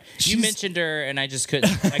 I'm sorry. You She's- mentioned her and I couldn't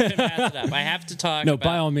pass it up. I have to talk No, about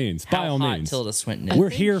by all means. By how all hot means. Tilda Swinton is. We're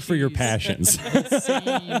think here for your she's- passions.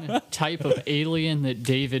 Same type of alien that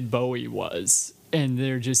David Bowie was, and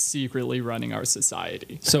they're just secretly running our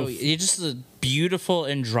society. So You're just a beautiful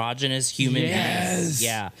androgynous human Yes.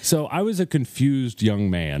 being. Yeah. So I was a confused young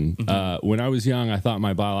man. When I was young, I thought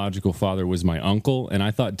my biological father was my uncle, and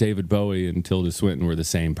I thought David Bowie and Tilda Swinton were the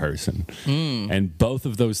same person. And both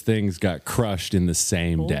of those things got crushed in the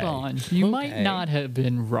same Hold day. on. You might Okay. not have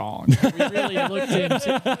been wrong. We really looked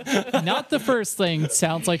into not the first thing.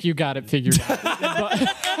 Sounds like you got it figured out. But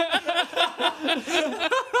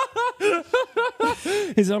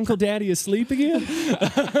Is Uncle Daddy asleep again?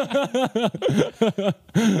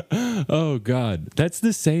 Oh God, that's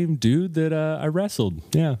the same dude that I wrestled.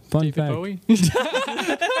 Yeah, fun David fact. Bowie?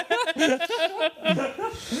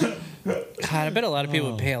 God, I bet a lot of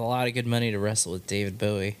people would pay a lot of good money to wrestle with David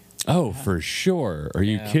Bowie. Oh, for sure. Are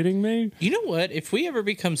you Yeah. kidding me? You know what? If we ever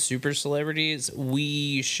become super celebrities,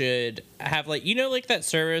 we should have that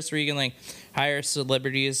service where you can hire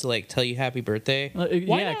celebrities to tell you happy birthday. Why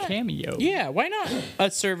Yeah, not? cameo. Yeah, why not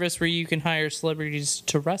a service where you can hire celebrities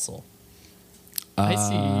to wrestle? I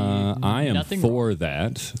see. I am nothing for wrong.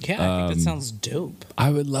 that. Yeah, I think that sounds dope.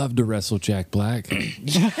 I would love to wrestle Jack Black. Are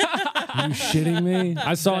you shitting me?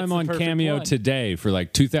 I saw That's him the on perfect Cameo one. today for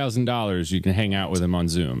 $2,000. You can hang out with him on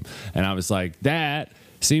Zoom. And I was like, that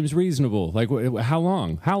seems reasonable. How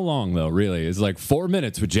long? How long, though, really? It's 4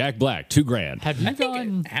 minutes with Jack Black, $2,000. Have you I think gone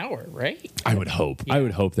an hour, right? I would hope. I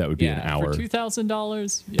would hope that would be an Yeah, hour. for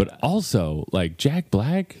 $2,000? But also, Jack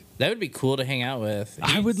Black, That would be cool to hang out with.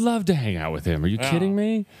 I would love to hang out with him. Are you kidding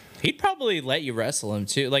me? He'd probably let you wrestle him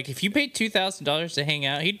too. If you paid $2,000 to hang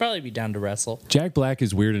out, he'd probably be down to wrestle. Jack Black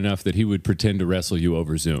is weird enough that he would pretend to wrestle you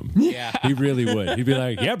over Zoom. Yeah. He really would. He'd be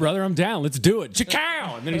like, yeah, brother, I'm down. Let's do it.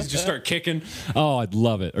 Chicow! And then he'd just start kicking. Oh, I'd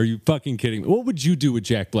love it. Are you fucking kidding me? What would you do with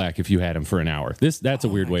Jack Black if you had him for an hour? That's a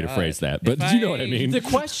weird way to God. phrase that, but If you know what I I- mean. The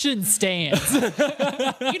question stands.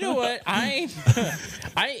 You know what?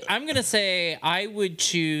 I'm gonna say I would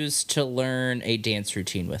choose choose to learn a dance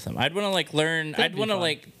routine with him. I'd want to like learn. That'd I'd be want to fun.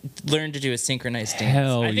 like learn to do a synchronized dance.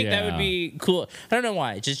 Hell I think that yeah. would be cool. I don't know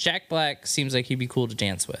why. Just Jack Black seems like he'd be cool to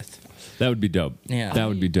dance with. That would be dope. Yeah. That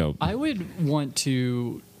would be dope. I would want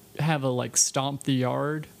to have a like stomp the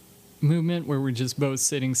yard movement where we're just both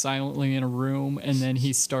sitting silently in a room, and then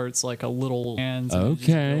he starts like a little hands. and we just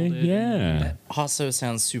Okay. build it. Yeah. Also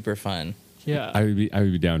sounds super fun. Yeah. I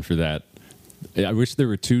would be down for that. I wish there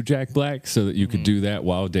were 2 Jack Blacks so that you could do that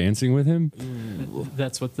while dancing with him.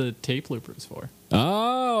 That's what the tape looper's for.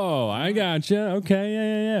 Oh, I gotcha. Okay,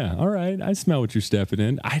 yeah. All right, I smell what you're stepping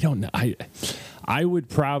in. I don't know. I would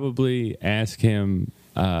probably ask him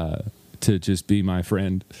to just be my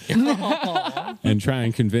friend and try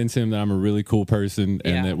and convince him that I'm a really cool person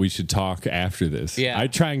and Yeah. that we should talk after this. Yeah.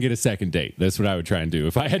 I'd try and get a second date. That's what I would try and do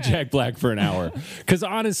if I had Jack Black for an hour. Because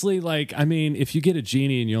honestly, like, I mean, if you get a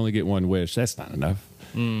genie and you only get one wish, that's not enough.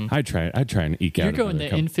 I'd try and eke out. You're going another the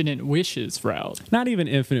couple- infinite wishes route. not even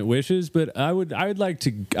infinite wishes, but I would like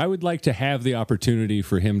to have the opportunity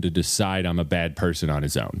for him to decide I'm a bad person on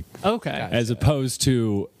his own, Okay. as opposed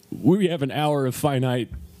to we have an hour of finite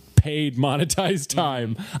paid monetized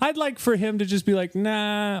time. I'd like for him to just be like,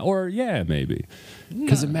 nah, or yeah, maybe.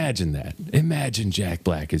 Because imagine that. Imagine Jack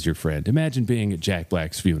Black as your friend. Imagine being at Jack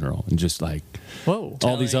Black's funeral and just like Whoa.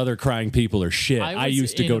 all these other crying people are shit. I was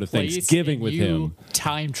used to in go a to place Thanksgiving and with you him.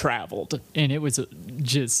 Time traveled, and it was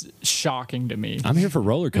just shocking to me. I'm here for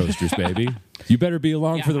roller coasters, baby. You better be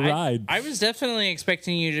along Yeah, for the ride. I was definitely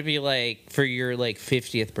expecting you to be like for your like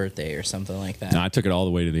 50th birthday or something like that. No, I took it all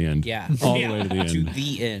the way to the end. Yeah. all Yeah. the way to the end. To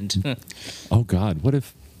the end. Oh God, what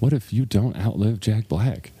if you don't outlive Jack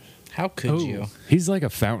Black? How could Oh. you? He's like a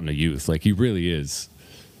fountain of youth. Like he really is.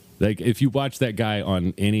 Like if you watch that guy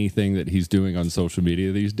on anything that he's doing on social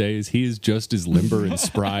media these days, he is just as limber and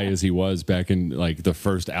spry as he was back in like the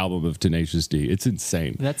first album of Tenacious D. It's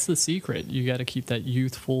insane. That's the secret. You got to keep that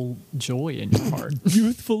youthful joy in your heart.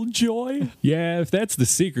 Youthful joy. Yeah, if that's the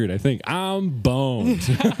secret, I think I'm boned.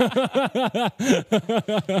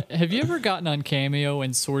 Have you ever gotten on Cameo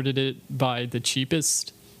and sorted it by the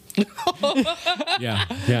cheapest? yeah,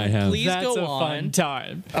 I have. Please That's go a fun on.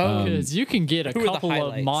 time. Because you can get a Who are the couple of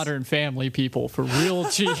highlights? Modern Family people for real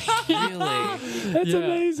cheap. Really? That's Yeah.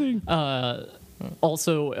 amazing.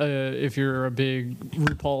 Also, if you're a big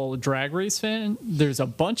RuPaul Drag Race fan, there's a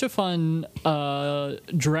bunch of fun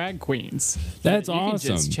drag queens That's that you can just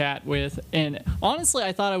awesome. chat with. And honestly,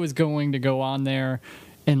 I thought I was going to go on there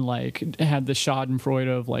and like have the Schadenfreude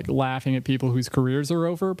of like laughing at people whose careers are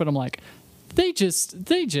over, but I'm like, they just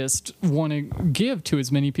want to give to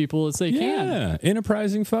as many people as they can. Yeah,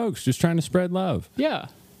 enterprising folks just trying to spread love. Yeah.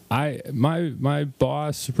 My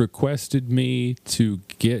boss requested me to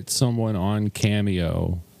get someone on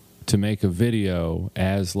Cameo to make a video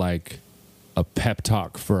as like a pep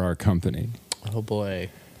talk for our company. Oh boy.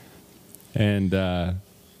 And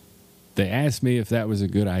they asked me if that was a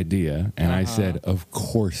good idea, and I said, "Of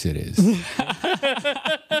course it is."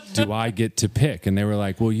 Do I get to pick? And they were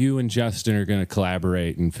like, well, you and Justin are going to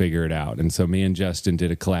collaborate and figure it out. And so me and Justin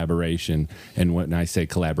did a collaboration. And when I say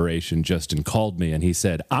collaboration, Justin called me and he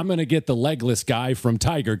said, I'm going to get the legless guy from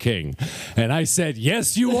Tiger King. And I said,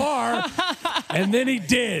 yes, you are. And then he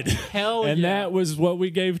did. Hell And yeah. that was what we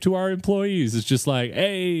gave to our employees. It's just like,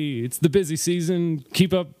 hey, it's the busy season.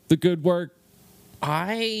 Keep up the good work.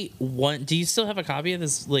 Do you still have a copy of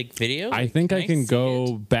this like video? I think I can see go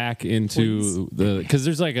it? back into because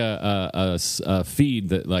there's like a feed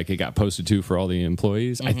that like it got posted to for all the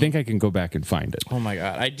employees. I think I can go back and find it. Oh my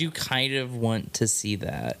god, I do kind of want to see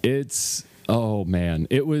that. It's oh man,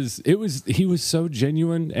 he was so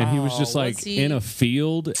genuine and he was just Oh, like was he? in a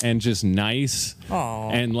field and just nice Aw.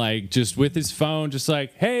 and like just with his phone, just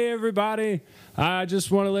like, hey everybody. I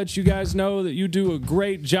just want to let you guys know that you do a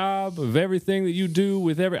great job of everything that you do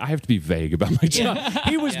with I have to be vague about my job.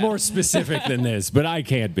 He was more specific than this, but I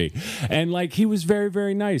can't be. And like he was very,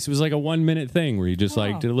 very nice. It was like a 1 minute thing where he just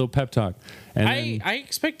like did a little pep talk. And then, I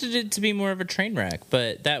expected it to be more of a train wreck,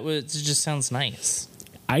 but it just sounds nice.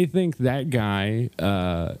 I think that guy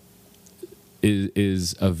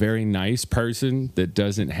is a very nice person that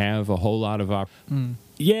doesn't have a whole lot of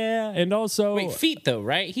Yeah, and also Wait, feet though,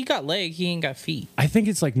 right? He got leg, he ain't got feet. I think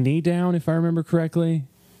it's like knee down if I remember correctly.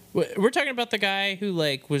 We're talking about the guy who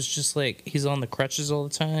like was just like he's on the crutches all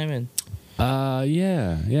the time, and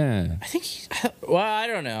Yeah. I think I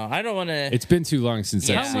don't know. I don't want to. It's been too long since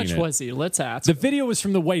Yeah. I've How seen much it. was he? Let's ask. The video was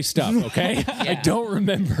from the waist up, okay? I don't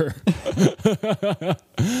remember.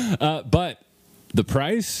 But the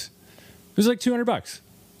price was like $200.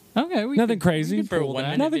 Okay, Nothing crazy. for a 1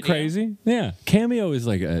 minute Nothing video. crazy. Yeah. Cameo is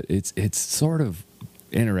like it's sort of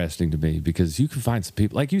interesting to me because you can find some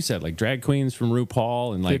people, like you said, like drag queens from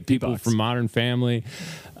RuPaul and like people $50. from Modern Family.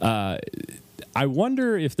 I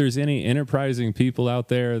wonder if there's any enterprising people out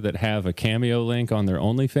there that have a Cameo link on their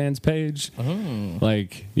OnlyFans page.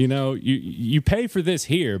 Like, you know, you pay for this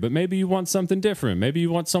here, but maybe you want something different. Maybe you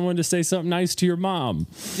want someone to say something nice to your mom.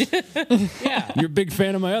 Yeah. You're a big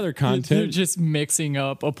fan of my other They're content. just mixing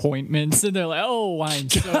up appointments, and they're like, "Oh, I'm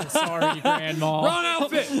so sorry, Grandma." Wrong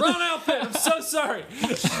outfit. I'm so sorry.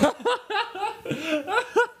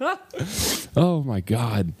 Oh my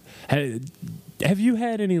God. Have you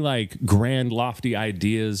had any like grand lofty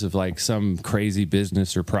ideas of like some crazy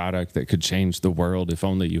business or product that could change the world if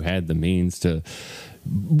only you had the means to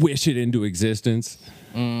wish it into existence?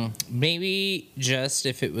 Maybe just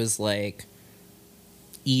if it was like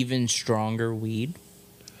even stronger weed.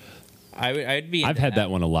 I'd be. I've had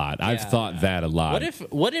that one a lot. I've Yeah. thought that a lot.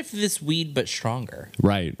 What if this weed but stronger?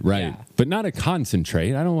 Right. Yeah. But not a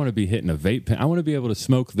concentrate. I don't want to be hitting a vape pen. I want to be able to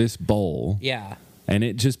smoke this bowl. Yeah. And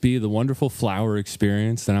it just be the wonderful flower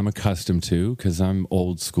experience that I'm accustomed to because I'm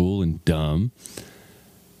old school and dumb.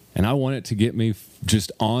 And I want it to get me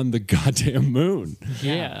just on the goddamn moon.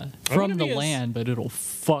 Yeah, I wanna from the be as- land, but it'll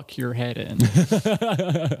fuck your head in.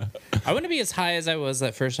 I want to be as high as I was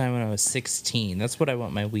that first time when I was 16. That's what I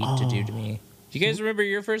want my weed to do to me. Do you guys remember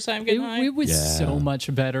your first time it, getting high? it was Yeah. so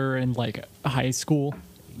much better in like high school.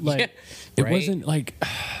 Like, Yeah, It right? wasn't like.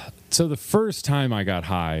 So the first time I got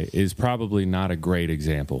high is probably not a great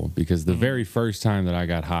example because the very first time that I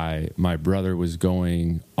got high, my brother was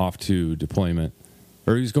going off to deployment,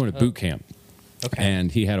 or he was going to boot camp. Okay.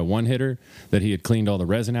 And he had a one hitter that he had cleaned all the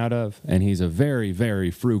resin out of. And he's a very, very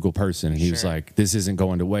frugal person. And he was Sure. like, this isn't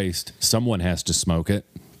going to waste. Someone has to smoke it.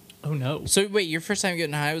 oh no. So wait, your first time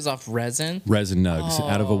getting high was off resin? Resin nugs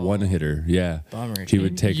out of a one hitter. Yeah. Bummer, He dude.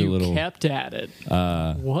 would take a you little. kept at it.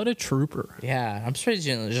 What a trooper. Yeah, I'm surprised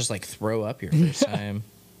you didn't just like throw up your first time.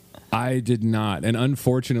 I did not. And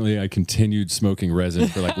unfortunately, I continued smoking resin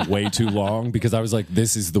for like way too long because I was like,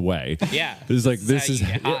 this is the way. Yeah. It was like, This this is is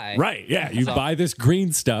how you get high. right. Yeah. You So- buy this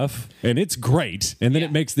green stuff and it's great. And then Yeah.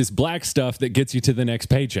 it makes this black stuff that gets you to the next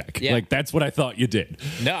paycheck. Yeah. Like, that's what I thought you did.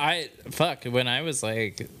 No, when I was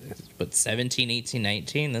like, 17, 18,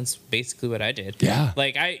 19, that's basically what I did. Yeah.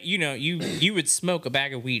 Like you would smoke a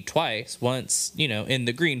bag of weed twice, once, in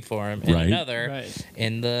the green form and Right. another Right.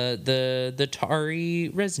 in the tarry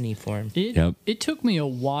resiny form. It took me a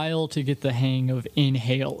while to get the hang of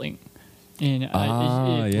inhaling. And it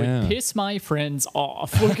yeah. would piss my friends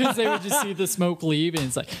off because they would just see the smoke leave, and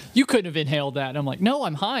it's like, you couldn't have inhaled that. And I'm like, no,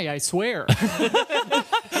 I'm high, I swear. Like,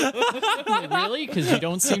 really? Because you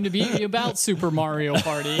don't seem to be about Super Mario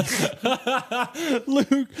Party.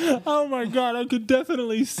 Luke, oh my God, I could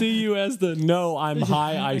definitely see you as the no, I'm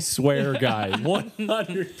high, I swear guy.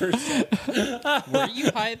 100%. Were you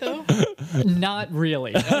high though? Not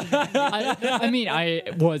really. I mean, I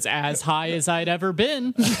was as high as I'd ever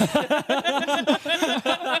been.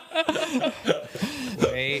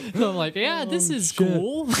 Right. So I'm like, yeah, this is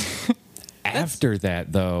cool. After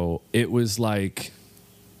that, though, it was like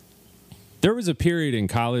there was a period in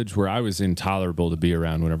college where I was intolerable to be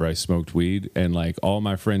around whenever I smoked weed, and like all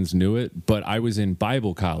my friends knew it, but I was in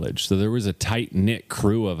Bible college. So there was a tight knit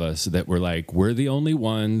crew of us that were like, we're the only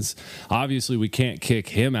ones. Obviously, we can't kick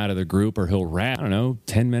him out of the group or he'll rat. I don't know,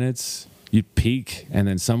 10 minutes. You'd peak, and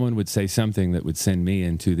then someone would say something that would send me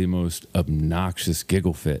into the most obnoxious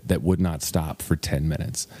giggle fit that would not stop for 10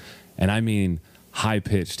 minutes. And I mean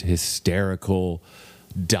high-pitched, hysterical,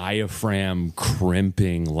 diaphragm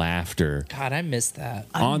crimping laughter God, I missed that.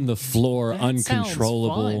 on the floor, that sounds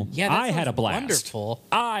uncontrollable. fun. Yeah, that I had a sounds blast. wonderful.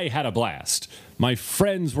 I had a blast. My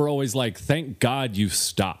friends were always like, thank God you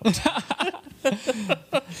stopped.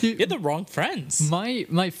 You had the wrong friends.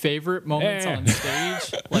 My favorite moments Eh. on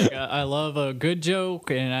stage, like I love a good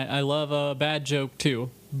joke and I love a bad joke too.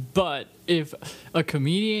 But if a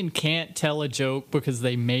comedian can't tell a joke because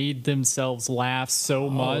they made themselves laugh so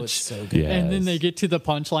much, it's so good. Yeah. and then Yes. they get to the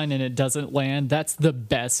punchline and it doesn't land, that's the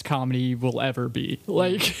best comedy will ever be.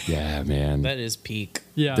 Like, Yeah, man. That is peak.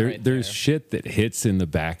 yeah. right There's there. shit that hits in the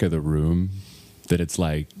back of the room that it's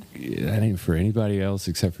like, that ain't for anybody else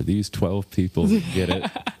except for these 12 people that get it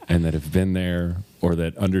and that have been there or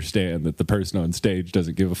that understand that the person on stage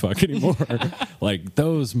doesn't give a fuck anymore. Like,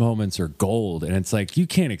 those moments are gold. And it's like, you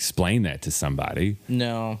can't explain that to somebody.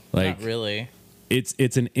 No, Like- not really.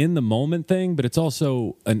 It's an in the moment thing, but it's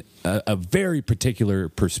also a very particular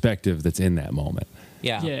perspective that's in that moment.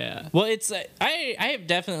 Yeah. Yeah. Well, it's I have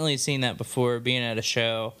definitely seen that before being at a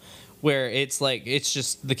show where it's like it's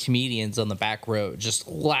just the comedians on the back row just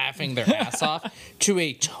laughing their ass off to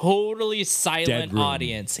a totally silent Dead room.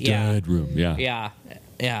 audience. Yeah. Dead room. Yeah. Yeah.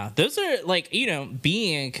 Yeah, those are like,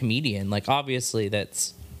 being a comedian, like obviously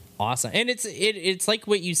that's awesome. And it's like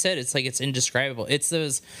what you said, it's like it's indescribable. It's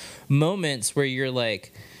those moments where you're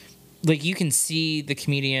like you can see the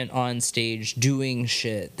comedian on stage doing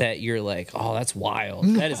shit that you're like, oh, that's wild.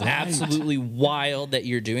 That is absolutely wild that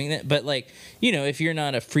you're doing that. But like, if you're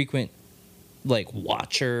not a frequent like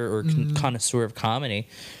watcher or connoisseur of comedy,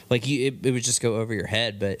 like it would just go over your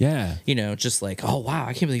head. But just like, oh wow,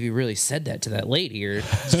 I can't believe you really said that to that lady or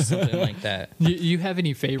just something like that. You have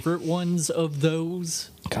any favorite ones of those?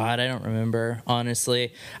 God, I don't remember,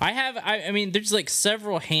 honestly. I mean there's like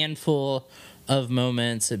several handful of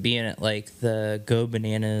moments of being at like the Go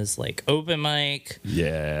Bananas like open mic,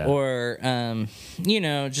 or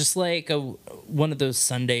just like one of those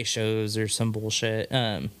Sunday shows or some bullshit,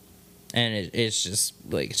 and it's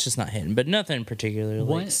just not hitting, but nothing particularly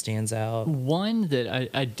like stands out. One that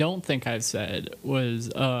I don't think I've said was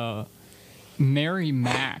Mary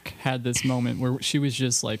Mack had this moment where she was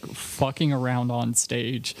just like fucking around on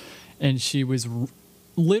stage, and she was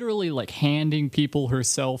literally like handing people her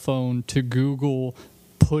cell phone to Google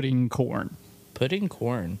pudding corn. Pudding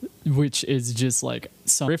corn, which is just like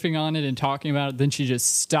riffing on it and talking about it. Then she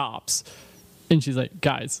just stops, and she's like,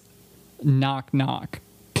 "Guys, knock knock,"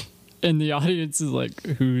 and the audience is like,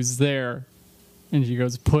 "Who's there?" And she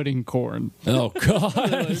goes, "Pudding corn." Oh God!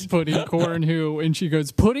 Like, pudding corn who? And she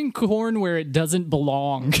goes, "Pudding corn where it doesn't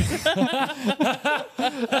belong."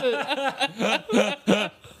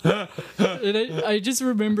 And I just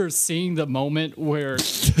remember seeing the moment where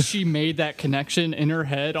she made that connection in her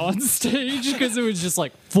head on stage, because it was just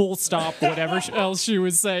like full stop, whatever else she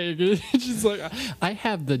was saying. She's like, "I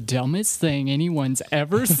have the dumbest thing anyone's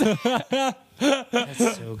ever said."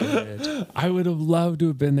 That's so good. I would have loved to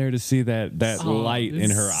have been there to see that light in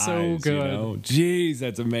her so eyes. good. Jeez,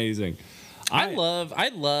 that's amazing. I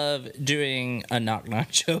love doing a knock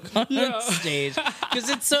knock joke on stage because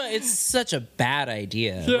it's such a bad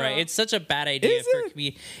idea, right? It's such a bad idea for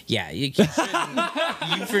me. Yeah, you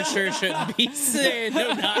for sure shouldn't be saying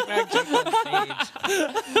no knock knock joke on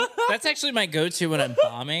stage. That's actually my go-to when I'm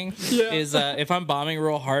bombing. Is if I'm bombing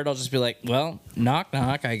real hard, I'll just be like, well, knock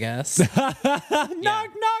knock, I guess. Knock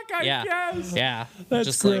knock, I guess. Yeah, That's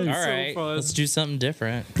just great. like, all So right, fun. let's do something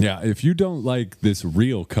different. Yeah, if you don't like this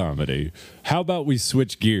real comedy, how about we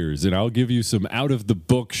switch gears and I'll give you some out of the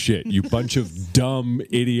book shit, you bunch of dumb,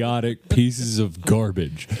 idiotic pieces of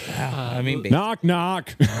garbage. I mean, Knock,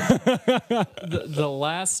 knock. The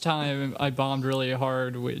last time I bombed really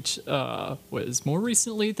hard, which was more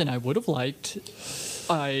recently than I would have liked,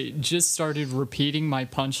 I just started repeating my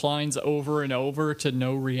punchlines over and over to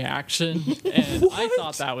no reaction, and I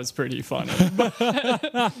thought that was pretty funny.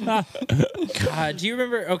 God, do you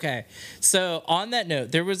remember? Okay, so on that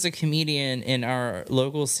note, there was a comedian in our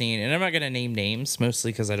local scene, and I'm not going to name names,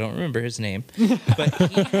 mostly because I don't remember his name, but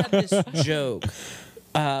he had this joke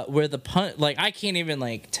where the I can't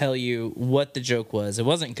even tell you what the joke was. It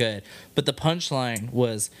wasn't good, but the punchline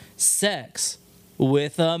was sex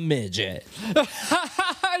with a midget.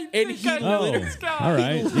 And he literally, all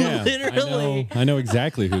right, yeah. literally, I know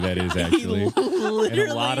exactly who that is, actually. And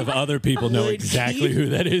a lot of other people know exactly who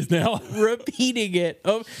that is now. repeating it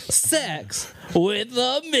of sex with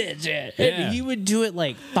a midget. And he would do it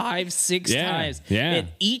 5-6 times. Yeah. And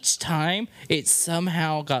each time it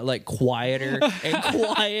somehow got quieter and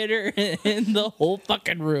quieter in the whole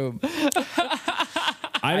fucking room.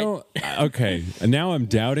 Okay, now I'm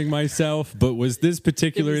doubting myself, but was this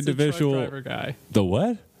particular individual. The truck driver guy. The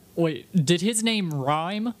what? Wait, did his name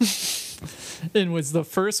rhyme? And was the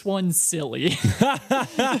first one silly?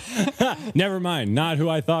 Never mind, not who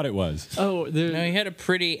I thought it was. Oh, No, he had a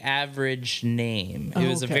pretty average name. It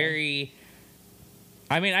was a okay. very...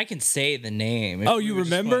 I mean, I can say the name. Oh, you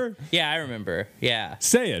remember? Yeah, I remember. Yeah.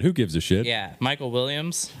 Say it. Who gives a shit? Yeah. Michael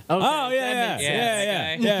Williams. Okay, Oh, that yeah, makes Yeah,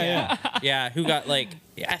 sense. yeah. Yeah, who got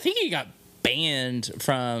I think he got banned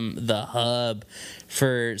from the Hub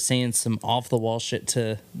for saying some off the wall shit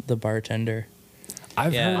to the bartender.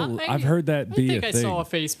 I've heard that be I think a I thing. saw a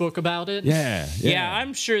Facebook about it. Yeah,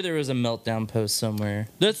 I'm sure there was a meltdown post somewhere.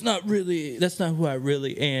 That's not who I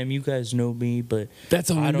really am. You guys know me, but That's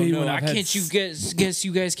only I don't me know. when I I've had can't. You guess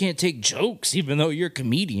you guys can't take jokes, even though you're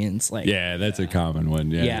comedians. Yeah, that's a common one.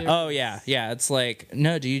 Yeah. Oh yeah. Yeah. It's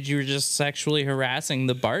no, dude, you were just sexually harassing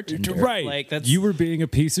the bartender. Right. That's you were being a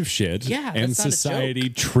piece of shit. Yeah, and that's not a society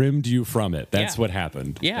joke. trimmed you from it. That's Yeah. what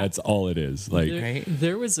happened. Yeah. That's all it is.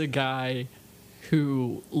 There was a guy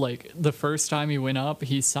who, like, the first time he went up,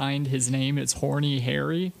 he signed his name as Horny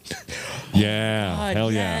Harry. Yeah, God,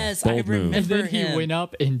 hell yes, yeah, I bold move. remember. And then he him. went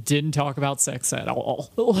up and didn't talk about sex at all.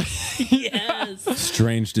 Yes.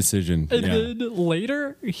 Strange decision. And Yeah. then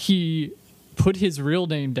later, he put his real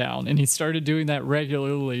name down, and he started doing that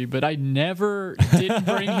regularly, but I never did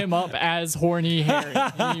bring him up as Horny Harry.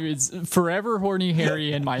 He was forever Horny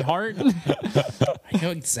Harry in my heart. I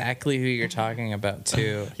know exactly who you're talking about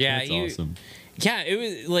too. Yeah, That's awesome. Yeah, it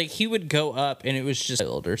was like he would go up and it was just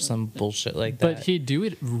or some bullshit like that. But he'd do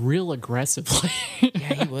it real aggressively.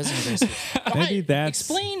 Yeah, he was aggressive. Maybe Why- that's-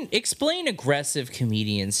 explain aggressive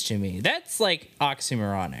comedians to me. That's like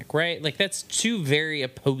oxymoronic, right? Like that's two very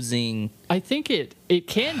opposing. I think it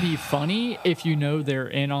can be funny if you know they're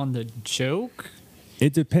in on the joke.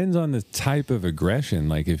 It depends on the type of aggression.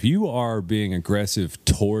 Like if you are being aggressive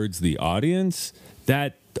towards the audience,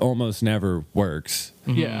 that almost never works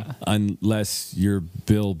Yeah. unless you're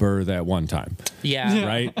Bill Burr that one time. Yeah,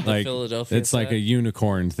 Right? The Like Philadelphia it's like set. a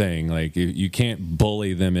unicorn thing. Like you can't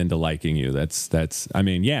bully them into liking you. That's I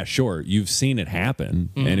mean, yeah, sure. You've seen it happen.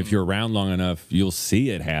 And if you're around long enough, you'll see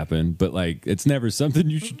it happen, but like it's never something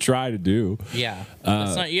you should try to do. Yeah,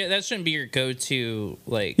 that's not. Yeah, that shouldn't be your go-to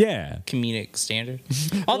like. Yeah. Comedic standard.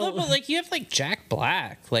 Although, but like you have like Jack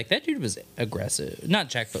Black, like that dude was aggressive. Not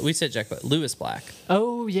Jack, but we said Jack Black. Lewis Black.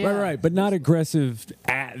 Oh, yeah. Right, but not aggressive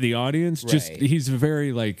at the audience. Just Right. he's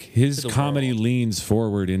very like his To the comedy world. leans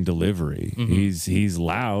forward in delivery. He's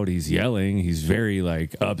loud, he's yelling, he's very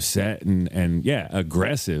like upset and yeah,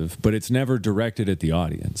 aggressive, but it's never directed at the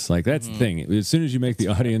audience. Like that's the thing. As soon as you make the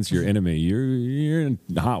audience your enemy, you're in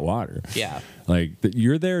hot water. Yeah. Like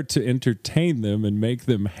you're there to entertain them and make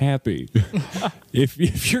them happy.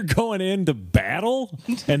 if you're going into battle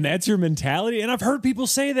and that's your mentality, and I've heard people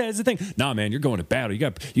say that as a thing. Nah, man, you're going to battle. You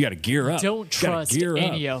got to gear up. Don't You gotta trust gear up.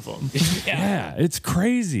 any of them. Yeah, it's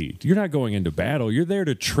crazy. You're not going into battle. You're there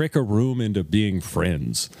to trick a room into being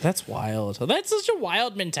friends. That's wild. That's such a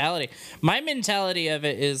wild mentality. My mentality of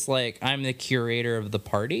it is like I'm the curator of the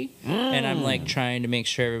party, and I'm like trying to make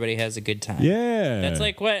sure everybody has a good time. Yeah, That's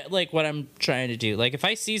like what I'm trying to do. Like if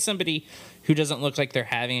I see somebody who doesn't look like they're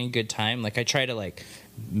having a good time, like I try to like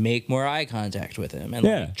make more eye contact with them and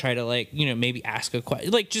Yeah. like try to like maybe ask a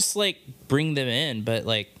question, like just like bring them in. But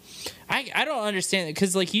like I don't understand it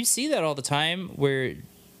because like you see that all the time where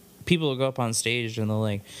people will go up on stage and they'll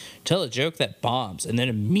like tell a joke that bombs and then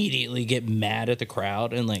immediately get mad at the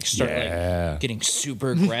crowd and like start Yeah. like getting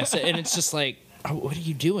super aggressive and it's just like, oh, what are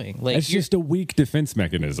you doing? Like it's you're- just a weak defense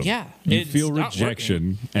mechanism. Yeah, you it's feel not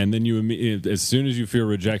rejection, and then as soon as you feel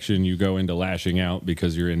rejection, you go into lashing out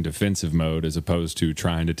because you're in defensive mode as opposed to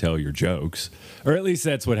trying to tell your jokes. Or at least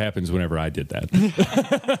that's what happens whenever I did that.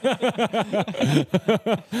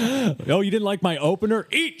 Oh, you didn't like my opener?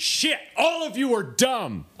 Eat shit! All of you are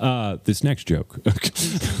dumb. This next joke.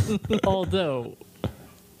 Although,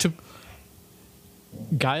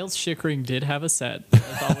 Giles Schickering did have a set that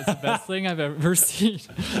I thought was the best thing I've ever seen,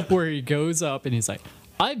 where he goes up and he's like,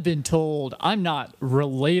 I've been told I'm not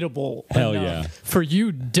relatable Hell enough yeah. for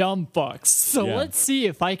you dumb fucks. So Yeah. let's see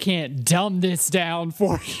if I can't dumb this down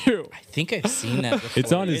for you. I think I've seen that before.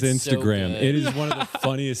 It's on his so Instagram. good. It is one of the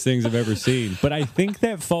funniest things I've ever seen. But I think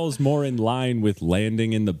that falls more in line with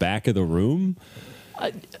landing in the back of the room.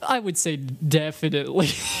 I would say definitely.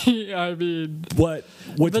 I mean, What's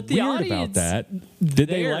But the weird about audience that? Did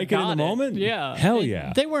they there like it in the got moment? Yeah. Hell And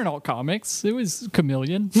yeah. They weren't all comics. It was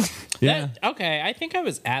Chameleon. Yeah. Okay, I think I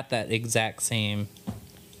was at that exact same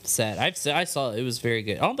set. I saw it was very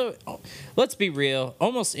good. Although, let's be real,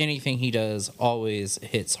 almost anything he does always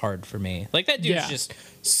hits hard for me. Like that dude's Yeah. just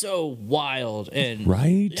so wild and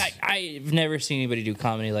Right? I've never seen anybody do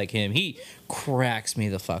comedy like him. He cracks me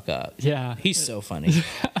the fuck up. Yeah. He's so funny.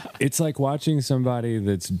 It's like watching somebody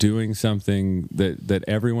that's doing something that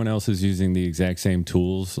everyone else is using the exact same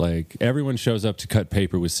tools. Like everyone shows up to cut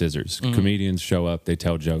paper with scissors. Comedians show up, they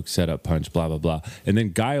tell jokes, set up, punch, blah, blah, blah. And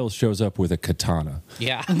then Giles shows up with a katana.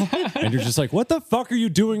 Yeah. And you're just like, what the fuck are you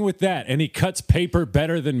doing with that? And he cuts paper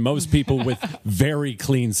better than most people with very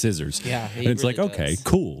clean scissors. Yeah, he and it's really like, okay, does.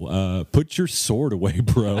 cool. Put your sword away,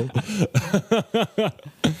 bro.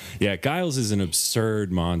 Yeah, Giles is an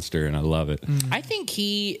absurd monster, and I love it. I think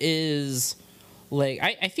he is like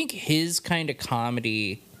I think his kind of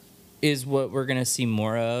comedy is what we're gonna see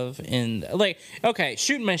more of. And like, okay,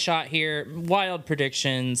 shooting my shot here, wild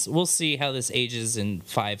predictions. We'll see how this ages in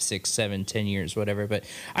 5, 6, 7, 10 years, whatever. But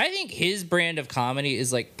I think his brand of comedy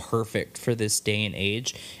is like perfect for this day and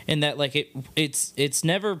age, and that like it's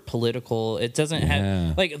never political. It doesn't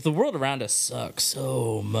have like the world around us sucks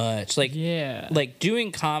so much. Like like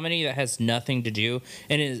doing comedy that has nothing to do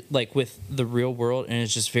and is like with the real world and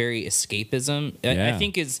is just very escapism. I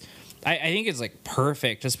think is. I think it's like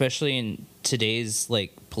perfect, especially in today's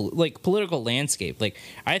like political landscape. Like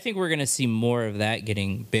I think we're gonna see more of that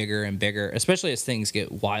getting bigger and bigger, especially as things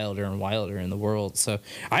get wilder and wilder in the world. So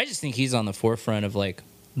I just think he's on the forefront of like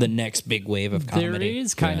the next big wave of comedy. There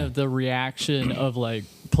is kind of the reaction of like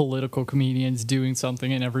political comedians doing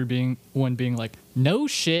something and everyone being like, no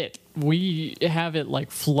shit. We have it like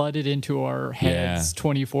flooded into our heads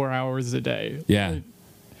 24 hours a day. Yeah.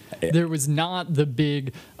 There was not the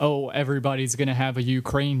big, oh, everybody's going to have a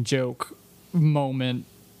Ukraine joke moment,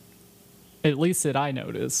 at least that I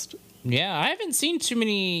noticed. Yeah, I haven't seen too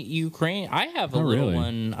many Ukraine. I have a little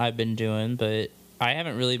one I've been doing, but I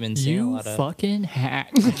haven't really been seeing a lot of... You fucking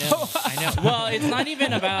hack. I know. Well, it's not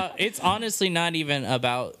even about... It's honestly not even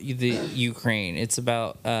about the Ukraine. It's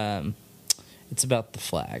about the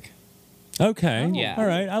flag. Okay. Yeah. All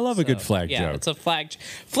right. I love a good flag joke. Yeah, it's a flag.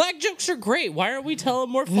 Flag jokes are great. Why aren't we telling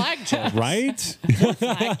more flag jokes? Right?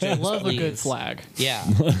 Flag jokes, Love please. a good flag. Yeah.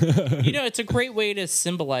 You know, it's a great way to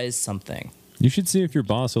symbolize something. You should see if your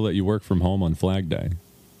boss will let you work from home on Flag Day.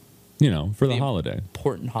 You know, for the holiday.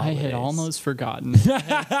 Important I holidays. had almost forgotten.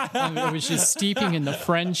 I was just steeping in the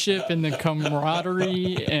friendship and the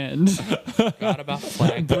camaraderie, and forgot about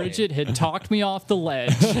Flag Day. Bridget had talked me off the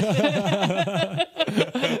ledge.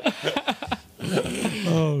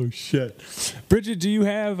 Oh, shit. Bridget, do you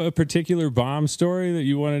have a particular bomb story that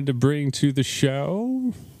you wanted to bring to the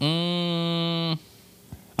show?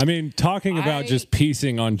 I mean, talking about just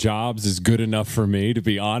piecing on Jobs is good enough for me, to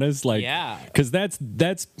be honest. Like, because that's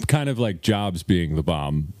kind of like Jobs being the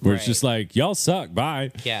bomb, where it's just like, y'all suck,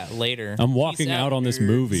 bye. Yeah, later. I'm walking out on this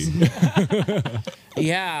movie.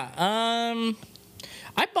 Yeah.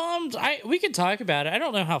 I bombed. We could talk about it. I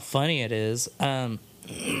don't know how funny it is.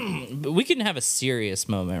 But we can have a serious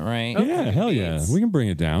moment, right? Yeah, hell yeah. We can bring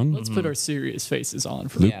it down. Let's put our serious faces on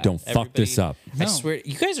for Luke, don't fuck this up. I swear,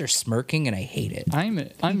 you guys are smirking and I hate it.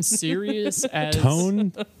 I'm serious as...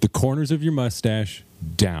 Tone the corners of your mustache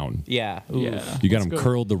down. Yeah. Yeah. You got them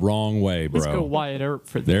curled the wrong way, bro. Let's go Wyatt Earp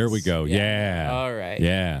for this. There we go. Yeah. All right.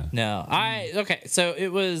 Yeah. No, okay. So it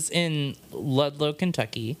was in Ludlow,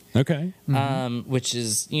 Kentucky. Okay. Which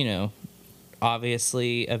is, you know,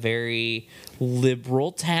 obviously a very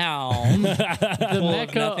liberal town. The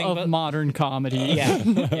mecca of modern comedy.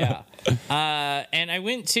 Yeah. And I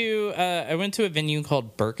went to a venue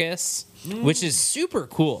called Burkus, which is super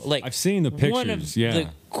cool. Like, I've seen the pictures. One of the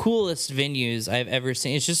coolest venues I've ever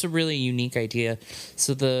seen. It's just a really unique idea.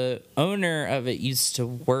 So the owner of it used to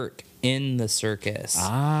work in the circus.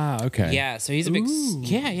 Ah, okay. Yeah, so he's a big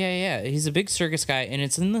he's a big circus guy, and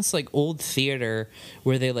it's in this like old theater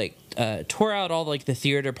where they like tore out all like the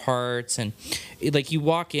theater parts, and like you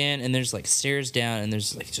walk in and there's like stairs down, and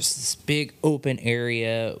there's like just this big open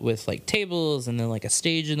area with like tables and then like a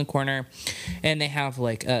stage in the corner, and they have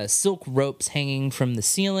like silk ropes hanging from the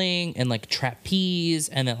ceiling and like trapeze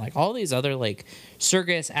and then like all these other like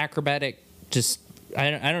circus acrobatic just I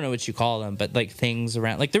don't know what you call them, but like things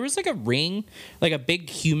around. Like there was like a ring, like a big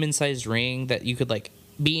human-sized ring that you could like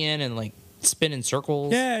be in and like spin in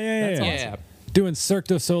circles. Yeah. Awesome. Doing Cirque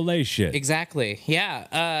du Soleil shit. Exactly.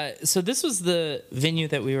 Yeah. So this was the venue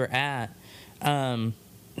that we were at. It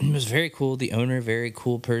was very cool. The owner, very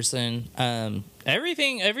cool person.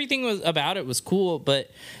 Everything was about it was cool, but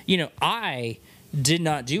you know, I did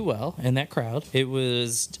not do well in that crowd. It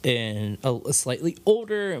was in a slightly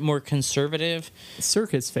older, more conservative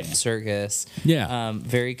circus fan. Circus. Yeah.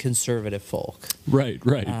 Very conservative folk. Right.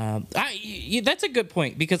 That's a good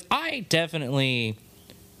point, because I definitely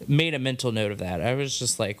made a mental note of that. I was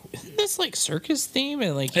just like, isn't this like circus theme?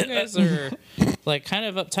 And like, you guys are like kind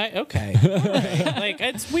of uptight. Okay. All right. Like,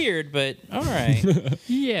 it's weird, but all right.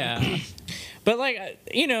 Yeah. But like,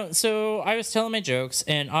 you know, so I was telling my jokes,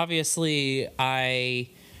 and obviously I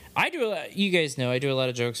do a lot, you guys know I do a lot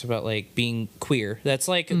of jokes about like being queer. That's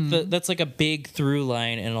like that's like a big through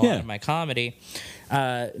line in a lot of my comedy,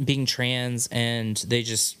 being trans, and they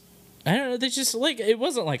just, I don't know, they just like, it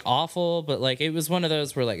wasn't like awful, but like it was one of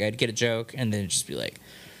those where like I'd get a joke and then it'd just be like,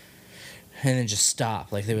 and then just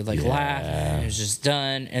stop. Like they would like laugh, and it was just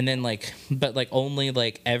done. And then but only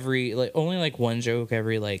only one joke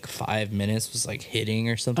every 5 minutes was like hitting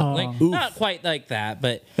or something. Not quite like that,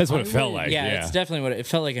 but That's what it felt like. yeah, it's definitely what it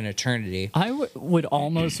felt like, an eternity. I would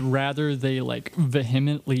almost rather they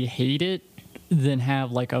vehemently hate it than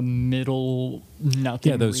have a middle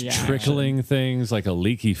nothing. Yeah, those reaction. trickling things, like a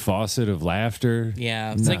leaky faucet of laughter.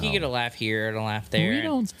 Yeah, it's like you get a laugh here and a laugh there. We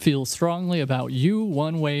don't feel strongly about you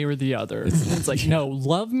one way or the other. It's like, no,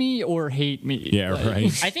 love me or hate me. Yeah, right.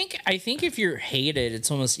 I think if you're hated, it's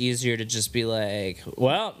almost easier to just be like,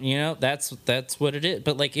 well, that's what it is.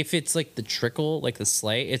 But if it's the trickle, the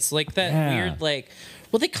slight, it's like that weird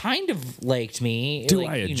well, they kind of liked me. Do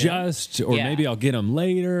I adjust, or maybe I'll get them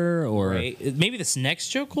later, or right. Maybe this next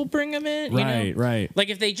joke will bring them in. Right, right.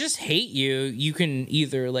 If they just hate you, you can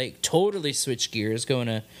either totally switch gears, go in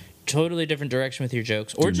a totally different direction with your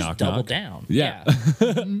jokes, or just double down. Yeah.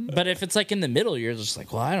 But if it's in the middle, you're just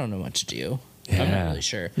well, I don't know what to do. Yeah. I'm not really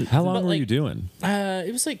sure. How long were you doing?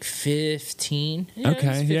 It was 15. Yeah, Okay, it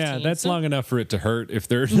was 15. yeah, that's long enough for it to hurt if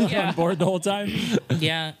they're not on board the whole time.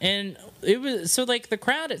 Yeah, and it was the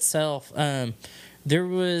crowd itself. There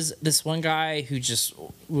was this one guy who just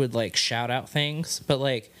would shout out things, but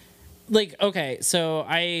okay, so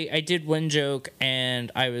I did one joke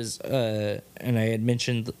and I was and I had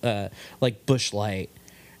mentioned Busch Light,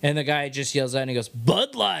 and the guy just yells out and he goes,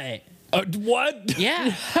 Bud Light. What?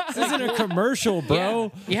 Yeah. This isn't a commercial,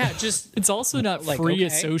 bro. Yeah, just It's also not free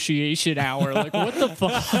association hour. What the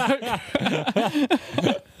fuck?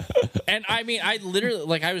 and I mean, I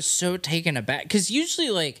literally I was so taken aback because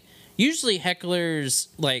usually hecklers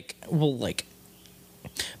will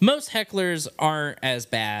most hecklers aren't as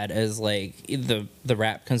bad as the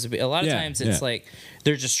rap comes to be. A lot of times it's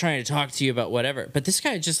they're just trying to talk to you about whatever. But this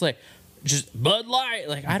guy just Bud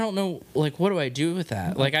Light, I don't know, what do I do with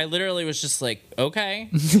that? I literally was just okay,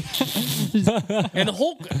 and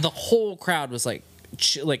the whole crowd was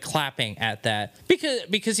clapping at that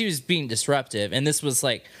because he was being disruptive, and this was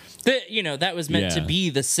that was meant to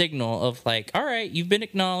be the signal of all right, you've been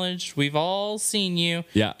acknowledged, we've all seen you,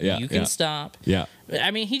 you can stop. Yeah,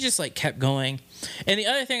 I mean, he just kept going. And the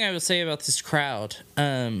other thing I would say about this crowd,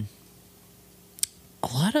 a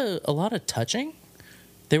lot of touching.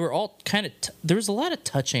 They were all kind of. There was a lot of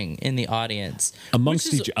touching in the audience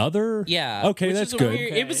amongst each other. Yeah. Okay, that's good.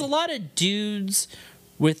 It was a lot of dudes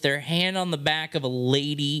with their hand on the back of a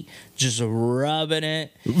lady, just rubbing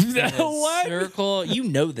it in a circle. You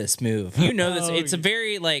know this move. You know this. It's a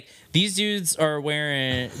very these dudes are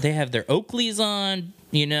wearing. They have their Oakleys on.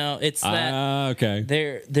 It's that.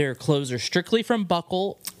 Okay. Their clothes are strictly from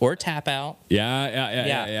Buckle or Tap Out.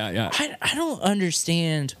 Yeah. I don't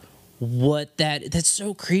understand. That's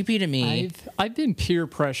so creepy to me. I've been peer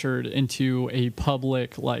pressured into a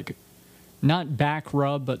public not back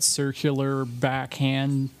rub but circular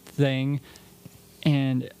backhand thing,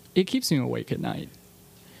 and it keeps me awake at night.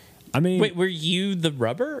 I mean, wait, were you the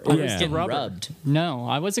rubber or was getting rubbed? No,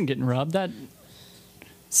 I wasn't getting rubbed. That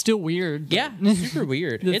still weird. Yeah, super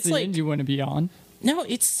weird. It's the end you want to be on. No,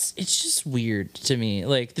 it's just weird to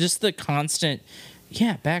me. Just the constant.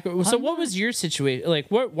 Yeah, back. So, what was your situation?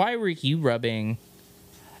 Why were you rubbing?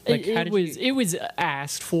 It was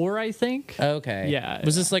asked for, I think. Okay. Yeah.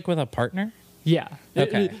 Was this with a partner? Yeah.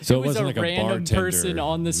 Okay. So it was wasn't a a random bartender. person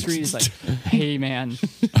on the street. Is hey man,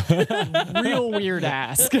 real weird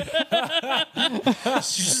ask.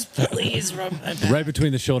 Just please rub my back. Right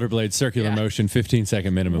between the shoulder blades, circular motion,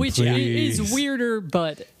 15-second minimum. Which please. is weirder,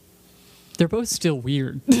 but they're both still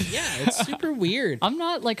weird. Yeah, it's super weird. I'm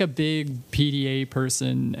not a big PDA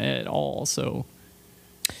person at all, so.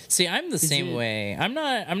 See, I'm the same way. I'm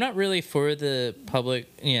not really for the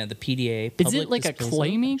public, the PDA. Is it a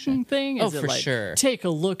claiming thing? Is Oh, it for sure. Take a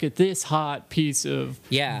look at this hot piece of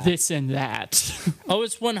this and that. Oh,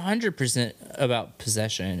 it's 100% about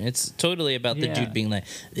possession. It's totally about the dude being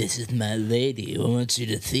this is my lady. I want you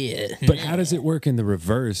to see it. But how does it work in the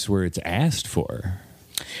reverse where it's asked for?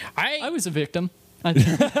 I was a victim.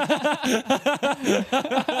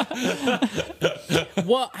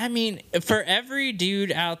 Well, I mean, for every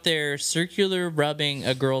dude out there circular rubbing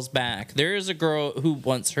a girl's back, there is a girl who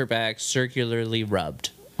wants her back circularly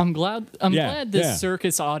rubbed. I'm glad this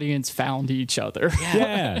circus audience found each other.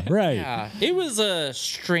 Yeah, right. Yeah, it was a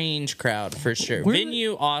strange crowd for sure.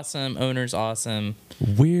 Venue awesome, owners awesome,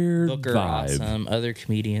 Weird booker vibe. awesome, other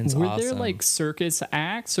comedians Were awesome. there circus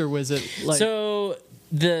acts, or was it So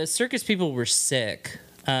the circus people were sick.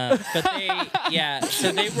 But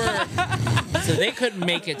so they couldn't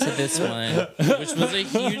make it to this one, which was a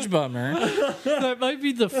huge bummer. That might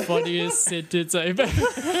be the funniest sentence I've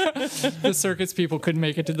ever. The circus people couldn't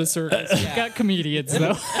make it to the circus. We got comedians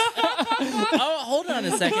though. Oh, hold on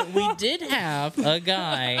a second. We did have a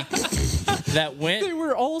guy that went. They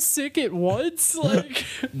were all sick at once. Like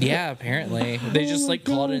Yeah, apparently they just like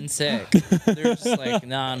called in sick. They're just like,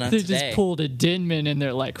 nah, not they today. just pulled a Denman and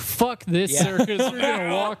they're like, "Fuck this Yeah. circus. We're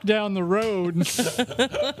gonna walk down the road."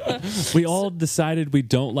 We all decided we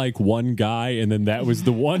don't like one guy, and then that was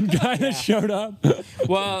the one guy that showed up.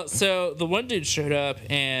 Well, so the one dude showed up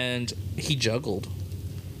and he juggled.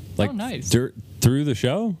 Like, nice. Through the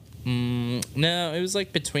show? No, it was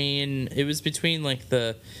like between. It was between like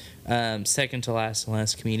the second to last and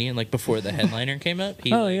last comedian, like before the headliner came up.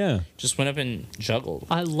 He Oh, like, yeah. just went up and juggled.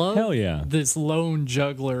 I love Hell yeah. this lone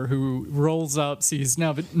juggler who rolls up, sees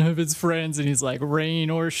none of his friends, and he's like,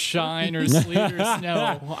 rain or shine or sleet or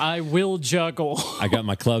snow, I will juggle. I got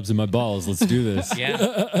my clubs and my balls. Let's do this. Yeah,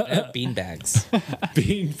 beanbags.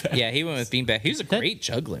 Beanbag. Yeah, he went with beanbag. He was a great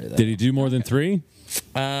juggler, though. Did he do more than 3?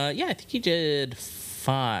 Yeah, I think he did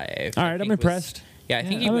 5. All right, I'm impressed. Yeah, I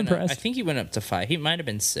think he I'm went. Up, impressed. I think he went up to 5. He might have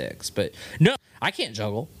been 6, but no, I can't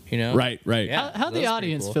juggle. You know. Right. Yeah. How that the was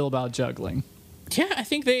audience pretty cool. feel about juggling? Yeah, I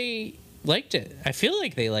think they liked it. I feel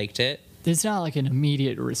like they liked it. There's not like an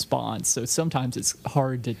immediate response, so sometimes it's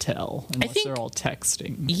hard to tell unless think- they're all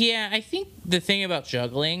texting. Yeah, I think the thing about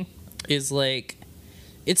juggling is like,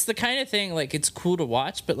 it's the kind of thing like it's cool to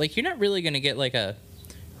watch, but like you're not really gonna get like a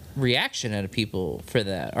reaction out of people for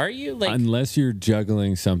that, are you? Like, Unless you're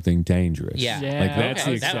juggling something dangerous. Yeah. Like, that's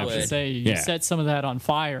okay, the that exception. would. Say you Yeah. set some of that on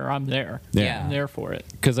fire, I'm there. Yeah. I'm there for it.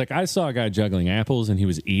 Because, like, I saw a guy juggling apples and he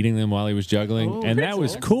was eating them while he was juggling. Oh, and that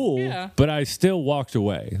was cool, Yeah. but I still walked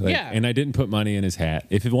away. Like, Yeah. And I didn't put money in his hat.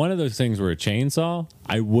 If one of those things were a chainsaw,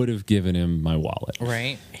 I would have given him my wallet.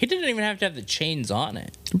 right? He didn't even have to have the chains on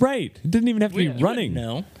it. Right. It didn't even have to be running.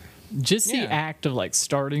 No. Just Yeah. the act of like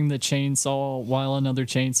starting the chainsaw while another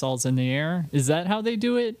chainsaw's in the air. Is that how they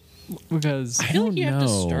do it? Because I feel like don't you have to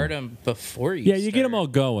know. start them before you. Yeah, you get them all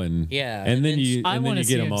going. Yeah, And then and you I and then want you to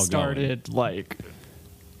see get them him all going. started like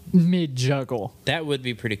mid juggle. That would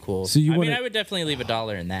be pretty cool. So you I mean, wanna- I would definitely leave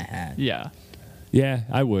 $1 in that hat. Yeah. Yeah,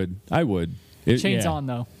 I would. Chains on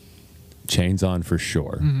though. Chains on for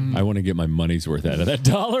sure. Mm-hmm. I want to get my money's worth out of that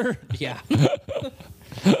dollar. Yeah.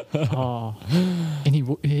 Oh,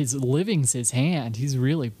 and his living's his hand. He's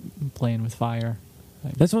really playing with fire.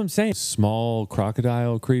 That's what I'm saying. Small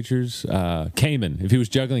crocodile creatures. Cayman. If he was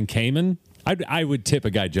juggling cayman, I would tip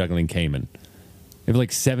a guy juggling cayman. If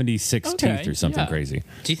like 76 Okay, teeth or something yeah. crazy.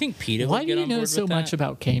 Do you think PETA Why would do get you on know board so with much that?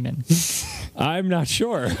 about Cayman? I'm not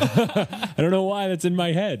sure. I don't know why that's in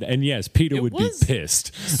my head. And yes, Peter It would be was-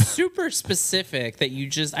 pissed. Super specific that you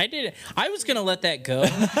just. I was gonna let that go.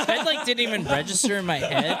 That like didn't even register in my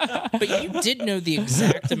head. But you did know the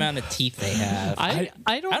exact amount of teeth they have. I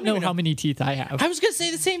don't don't know even how know. many teeth I have. I was gonna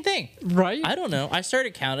say the same thing. Right? I don't know. I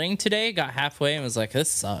started counting today, got halfway, and was like, "This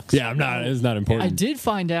sucks." Yeah, I'm not. It's not important. I did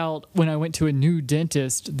find out when I went to a new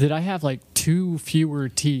dentist that I have like 2 fewer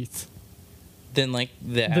teeth Than like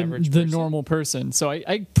the than average the person. normal person. So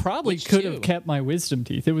I probably Which could two? have kept my wisdom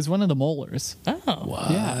teeth. It was one of the molars. Oh,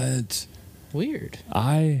 What? weird.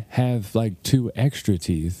 I have like 2 extra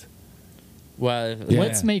teeth. Well, Yeah.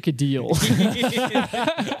 Let's make a deal.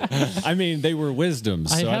 I mean, they were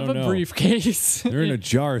wisdoms. I So I have don't a know. briefcase. They're in a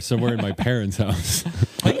jar somewhere in my parents' house.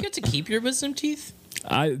 oh, you get to keep your wisdom teeth.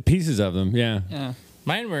 Pieces of them, yeah. Yeah.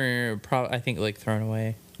 Mine were probably, I think, like thrown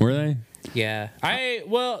away. Were they? Yeah,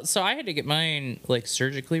 so I had to get mine like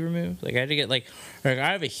surgically removed. Like I had to get like I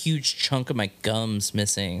have a huge chunk of my gums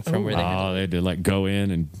missing from where they had. Oh, they had to like go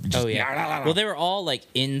in and. Just, Oh yeah. Well, they were all like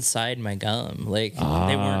inside my gum. Like they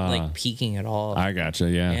weren't like peeking at all. I gotcha.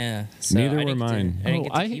 Yeah. Yeah. So Neither I were didn't get to- mine. I didn't Oh,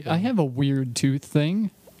 get to keep I 'em. have a weird tooth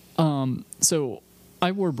thing. So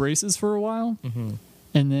I wore braces for a while,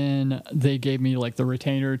 and then they gave me like the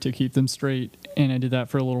retainer to keep them straight, and I did that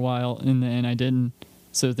for a little while, and then I didn't.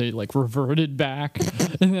 So they like reverted back,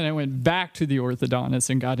 and then I went back to the orthodontist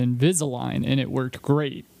and got Invisalign, and it worked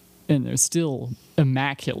great, and they're still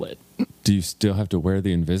immaculate. Do you still have to wear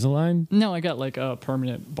the Invisalign? No, I got like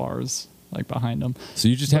permanent bars like behind them. So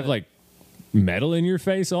you just have But- like metal in your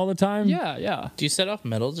face all the time? Yeah. Do you set off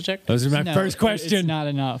metal detectors? Those are my No, first It's question. not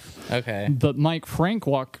enough. Okay. But Mike Frank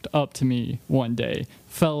walked up to me one day,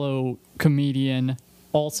 fellow comedian,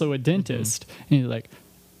 also a dentist, and he's like,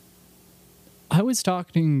 I was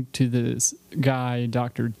talking to this guy,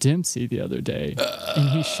 Dr. Dempsey, the other day, and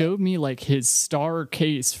he showed me like his star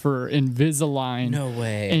case for Invisalign. No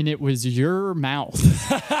way. And it was your mouth.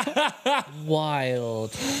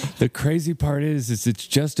 Wild. The crazy part is it's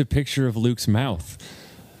just a picture of Luke's mouth.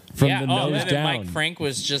 from yeah. the Oh, nose and then down. Mike Frank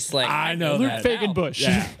was just like, I know Luke that. Fagenbush.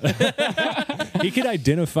 Yeah. He could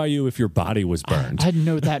identify you if your body was burned. I'd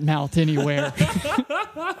know that mouth anywhere.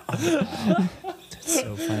 That's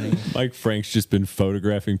so funny. Mike Frank's just been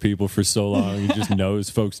photographing people for so long. He just knows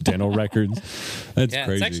folks' dental records. That's Yeah,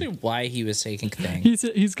 crazy. it's actually why he was taking things.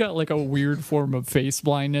 He's got like a weird form of face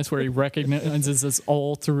blindness where he recognizes us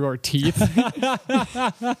all through our teeth.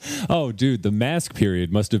 Oh, dude, the mask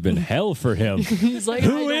period must have been hell for him. He's like,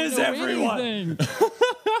 Who "I don't is know everyone?" anything."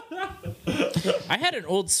 I had an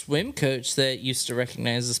old swim coach that used to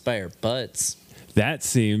recognize us by our butts. That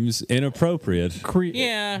seems inappropriate.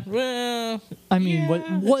 Yeah, well, I mean, yeah,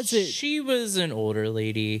 what was it? She was an older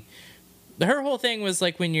lady. Her whole thing was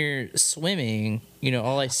like when you're swimming, you know,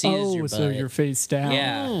 all I see is your butt. so your face down.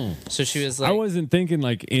 Yeah. So she was like, I wasn't thinking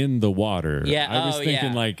like in the water. Yeah, I was oh, thinking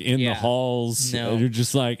yeah. like in the Yeah. halls. No. You're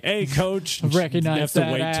just like, hey, coach. Recognize you have to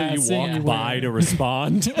that wait till ass you walk anywhere. by to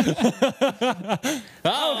respond.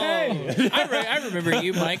 oh, hey, I remember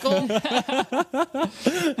you, Michael.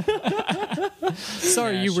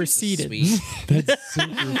 Sorry, Yeah, you were she's so seated. sweet. That's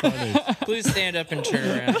super funny. Please stand up and turn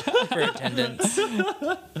around for attendance.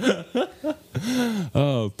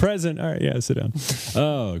 Oh, present. All right, yeah, sit down.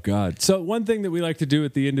 Oh, God. So one thing that we like to do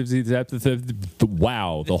at the end of these episodes,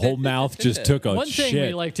 wow, the whole mouth just took a One thing shit.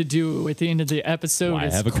 we like to do at the end of the episode Why, I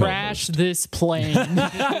is have a crash this plane.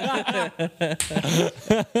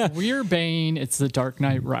 We're Bane. It's The Dark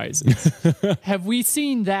Knight Rises. Have we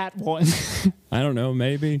seen that one? I don't know,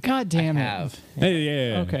 maybe. God damn it. Have. Hey,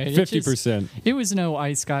 yeah. Okay, it 50%. It was no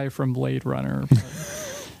ice guy from Blade Runner. but-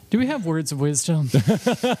 Do we have words of wisdom?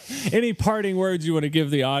 Any parting words you want to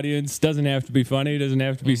give the audience? Doesn't have to be funny, doesn't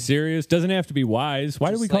have to be serious, doesn't have to be wise. Why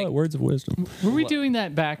do Just we call like- it words of wisdom? Were we doing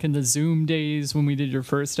that back in the Zoom days when we did your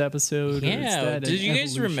first episode? or is Yeah. that Did an you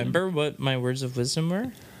guys evolution? remember what my words of wisdom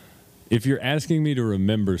were? If you're asking me to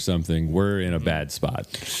remember something, we're in a bad spot.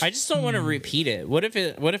 I just don't want to repeat it. What if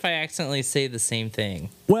I accidentally say the same thing?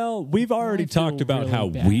 Well, we've already I feel talked about really how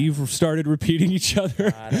bad. we've started repeating each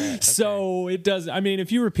other. Got it. So it does. I mean,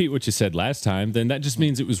 if you repeat what you said last time, then that just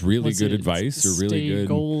means it was really Was good it advice or really Stay good.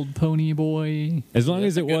 Gold Pony Boy. As long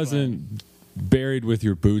That's as a it good wasn't buried with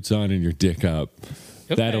your boots on and your dick up.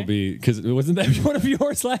 Okay. That'll be because wasn't that one of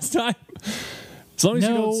yours last time? As long as you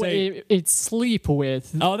No, don't say. it's sleep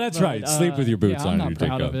with. Oh, that's but, right. Sleep with your boots yeah, on I'm and not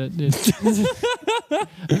your proud dick of it.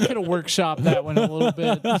 I could have workshopped that one a little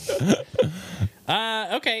bit.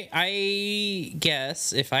 Okay, I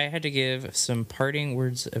guess if I had to give some parting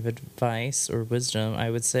words of advice or wisdom,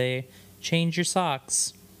 I would say change your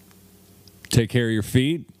socks. Take care of your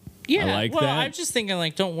feet. Yeah, I like well, that. I'm just thinking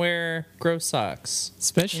like don't wear gross socks.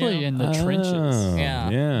 Especially Yeah. in the trenches. Oh, Yeah.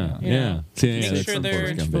 Yeah. Yeah. See, Make that's sure some they're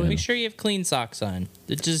folks come in. make sure you have clean socks on.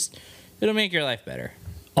 It'll make your life better.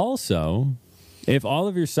 Also, if all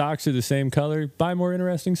of your socks are the same color, buy more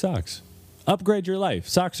interesting socks. Upgrade your life.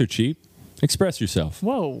 Socks are cheap. Express yourself.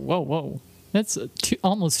 Whoa, whoa, whoa. That's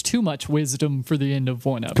almost too much wisdom for the end of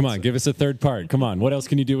one episode. Come on, give us a third part. Come on. What else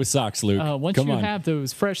can you do with socks, Luke? Once Come you on. have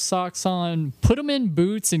those fresh socks on, put them in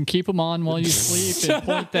boots and keep them on while you sleep and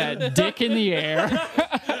point that dick in the air.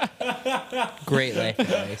 Great life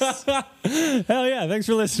advice. Hell yeah. Thanks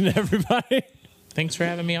for listening, everybody. Thanks for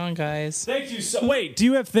having me on, guys. Thank you so. Wait, do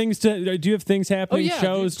you have things happening? yeah,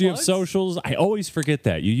 Shows? dude, Do you have plugs? socials? I always forget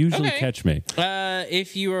that. You usually Okay. catch me.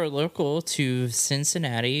 If you are local to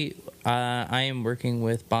Cincinnati, I am working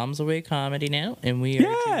with Bombs Away Comedy now, and we are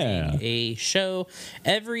Yeah. doing a show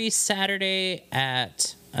every Saturday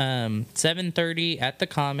at 7:30 at the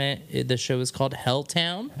Comet. The show is called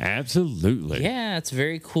Helltown. Absolutely. Yeah, it's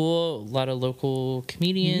very cool. A lot of local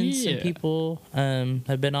comedians and Yeah. people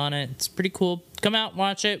have been on it. It's pretty cool. Come out,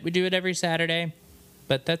 watch it. We do it every Saturday.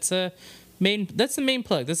 But that's the main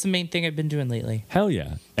plug. That's the main thing I've been doing lately. Hell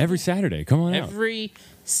yeah. Every Saturday. Come on out. Every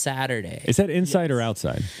Saturday. Is that inside or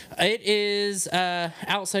outside? It is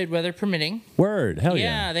outside weather permitting. Word. Hell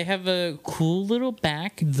yeah. Yeah, they have a cool little The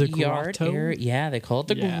backyard grotto? area. Yeah, they call it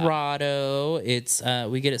the Yeah. grotto. It's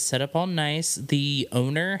we get it set up all nice. The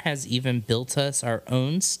owner has even built us our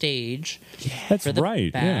own stage. That's For the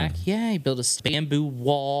right. back. Yeah, he built a bamboo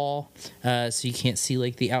wall so you can't see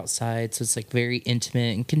like the outside. So it's like very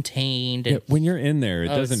intimate and contained. Yeah, And when you're in there, it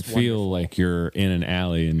Oh, it's doesn't feel wonderful. like you're in an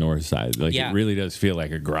alley in Northside. Like Yeah. it really does feel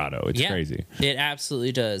like a grotto. It's yeah, crazy. It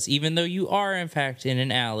absolutely does. Even though you are in fact in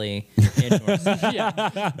an alley in North.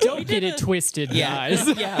 Yeah. Don't get it twisted, Yeah,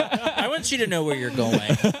 guys. yeah. I want you to know where you're going,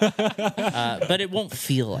 but it won't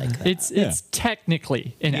feel like that. It's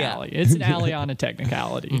technically an Yeah. alley. It's an alley on a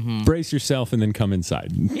technicality. Brace yourself and then come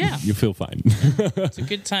inside. Yeah. You'll feel fine. It's a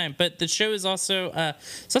good time. But the show is also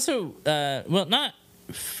well, not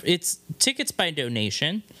it's tickets by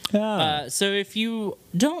donation. Ah. So if you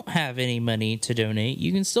don't have any money to donate,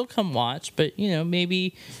 you can still come watch, but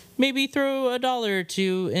maybe throw $1 or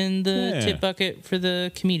 $2 in the Yeah. tip bucket for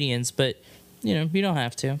the comedians, but you don't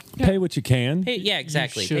have to. Pay what you can. Yeah,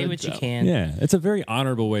 exactly. Pay should, what you though. can. Yeah, it's a very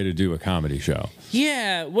honorable way to do a comedy show.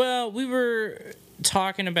 Yeah, well, we were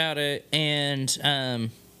talking about it, and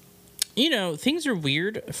things are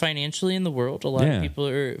weird financially in the world. A lot Yeah. of people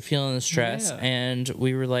are feeling the stress, Yeah. and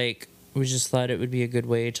we just thought it would be a good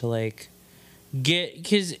way to like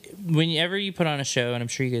because whenever you put on a show, and I'm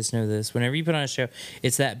sure you guys know this, whenever you put on a show,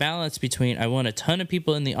 it's that balance between I want a ton of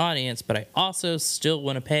people in the audience, but I also still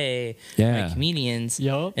want to pay Yeah. my comedians.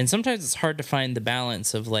 Yup. And sometimes it's hard to find the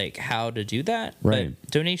balance of like how to do that. Right.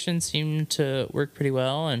 But donations seem to work pretty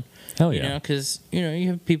well, and Hell yeah. because you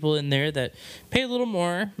have people in there that pay a little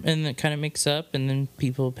more, and that kind of makes up, and then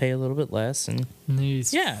people pay a little bit less, and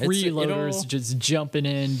These Yeah, freeloaders it'll- just jumping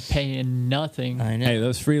in, paying nothing. I know. Hey,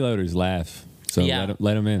 those freeloaders laugh. So Yeah.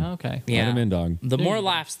 let them in. Okay. Yeah. Let them in, dog. The There more you go.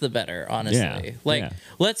 laughs, the better, honestly. Yeah, yeah.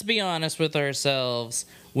 Let's be honest with ourselves.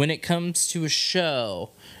 When it comes to a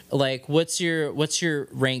show, like, what's your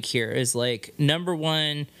rank here? Is like number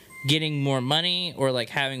one getting more money, or like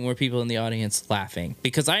having more people in the audience laughing?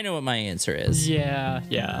 Because I know what my answer is. Yeah.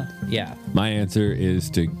 Yeah. My answer is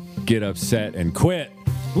to get upset and quit,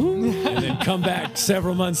 and then come back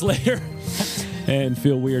several months later and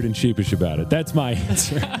feel weird and sheepish about it. That's my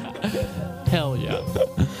answer. Hell yeah.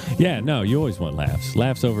 Yeah, no, you always want laughs.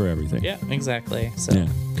 Laughs over everything. Yeah, exactly. So Yeah.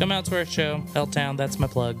 come out to our show, Helltown. That's my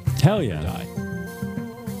plug. Hell yeah.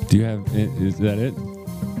 Do you have? Is that it?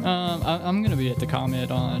 I'm gonna be at the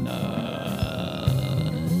Comet on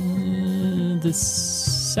this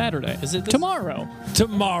Saturday. Is it this- tomorrow?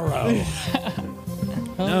 Tomorrow.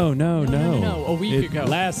 No. No, a week ago.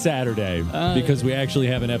 Last Saturday, because we actually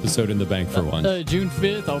have an episode in the bank for once. June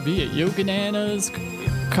 5th, I'll be at Yoganana's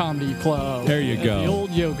Comedy Club. There you At go. The old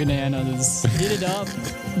Yoganana's. Hit it up.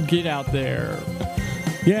 Get out there.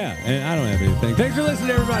 Yeah, and I don't have anything. Thanks for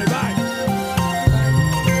listening, everybody. Bye.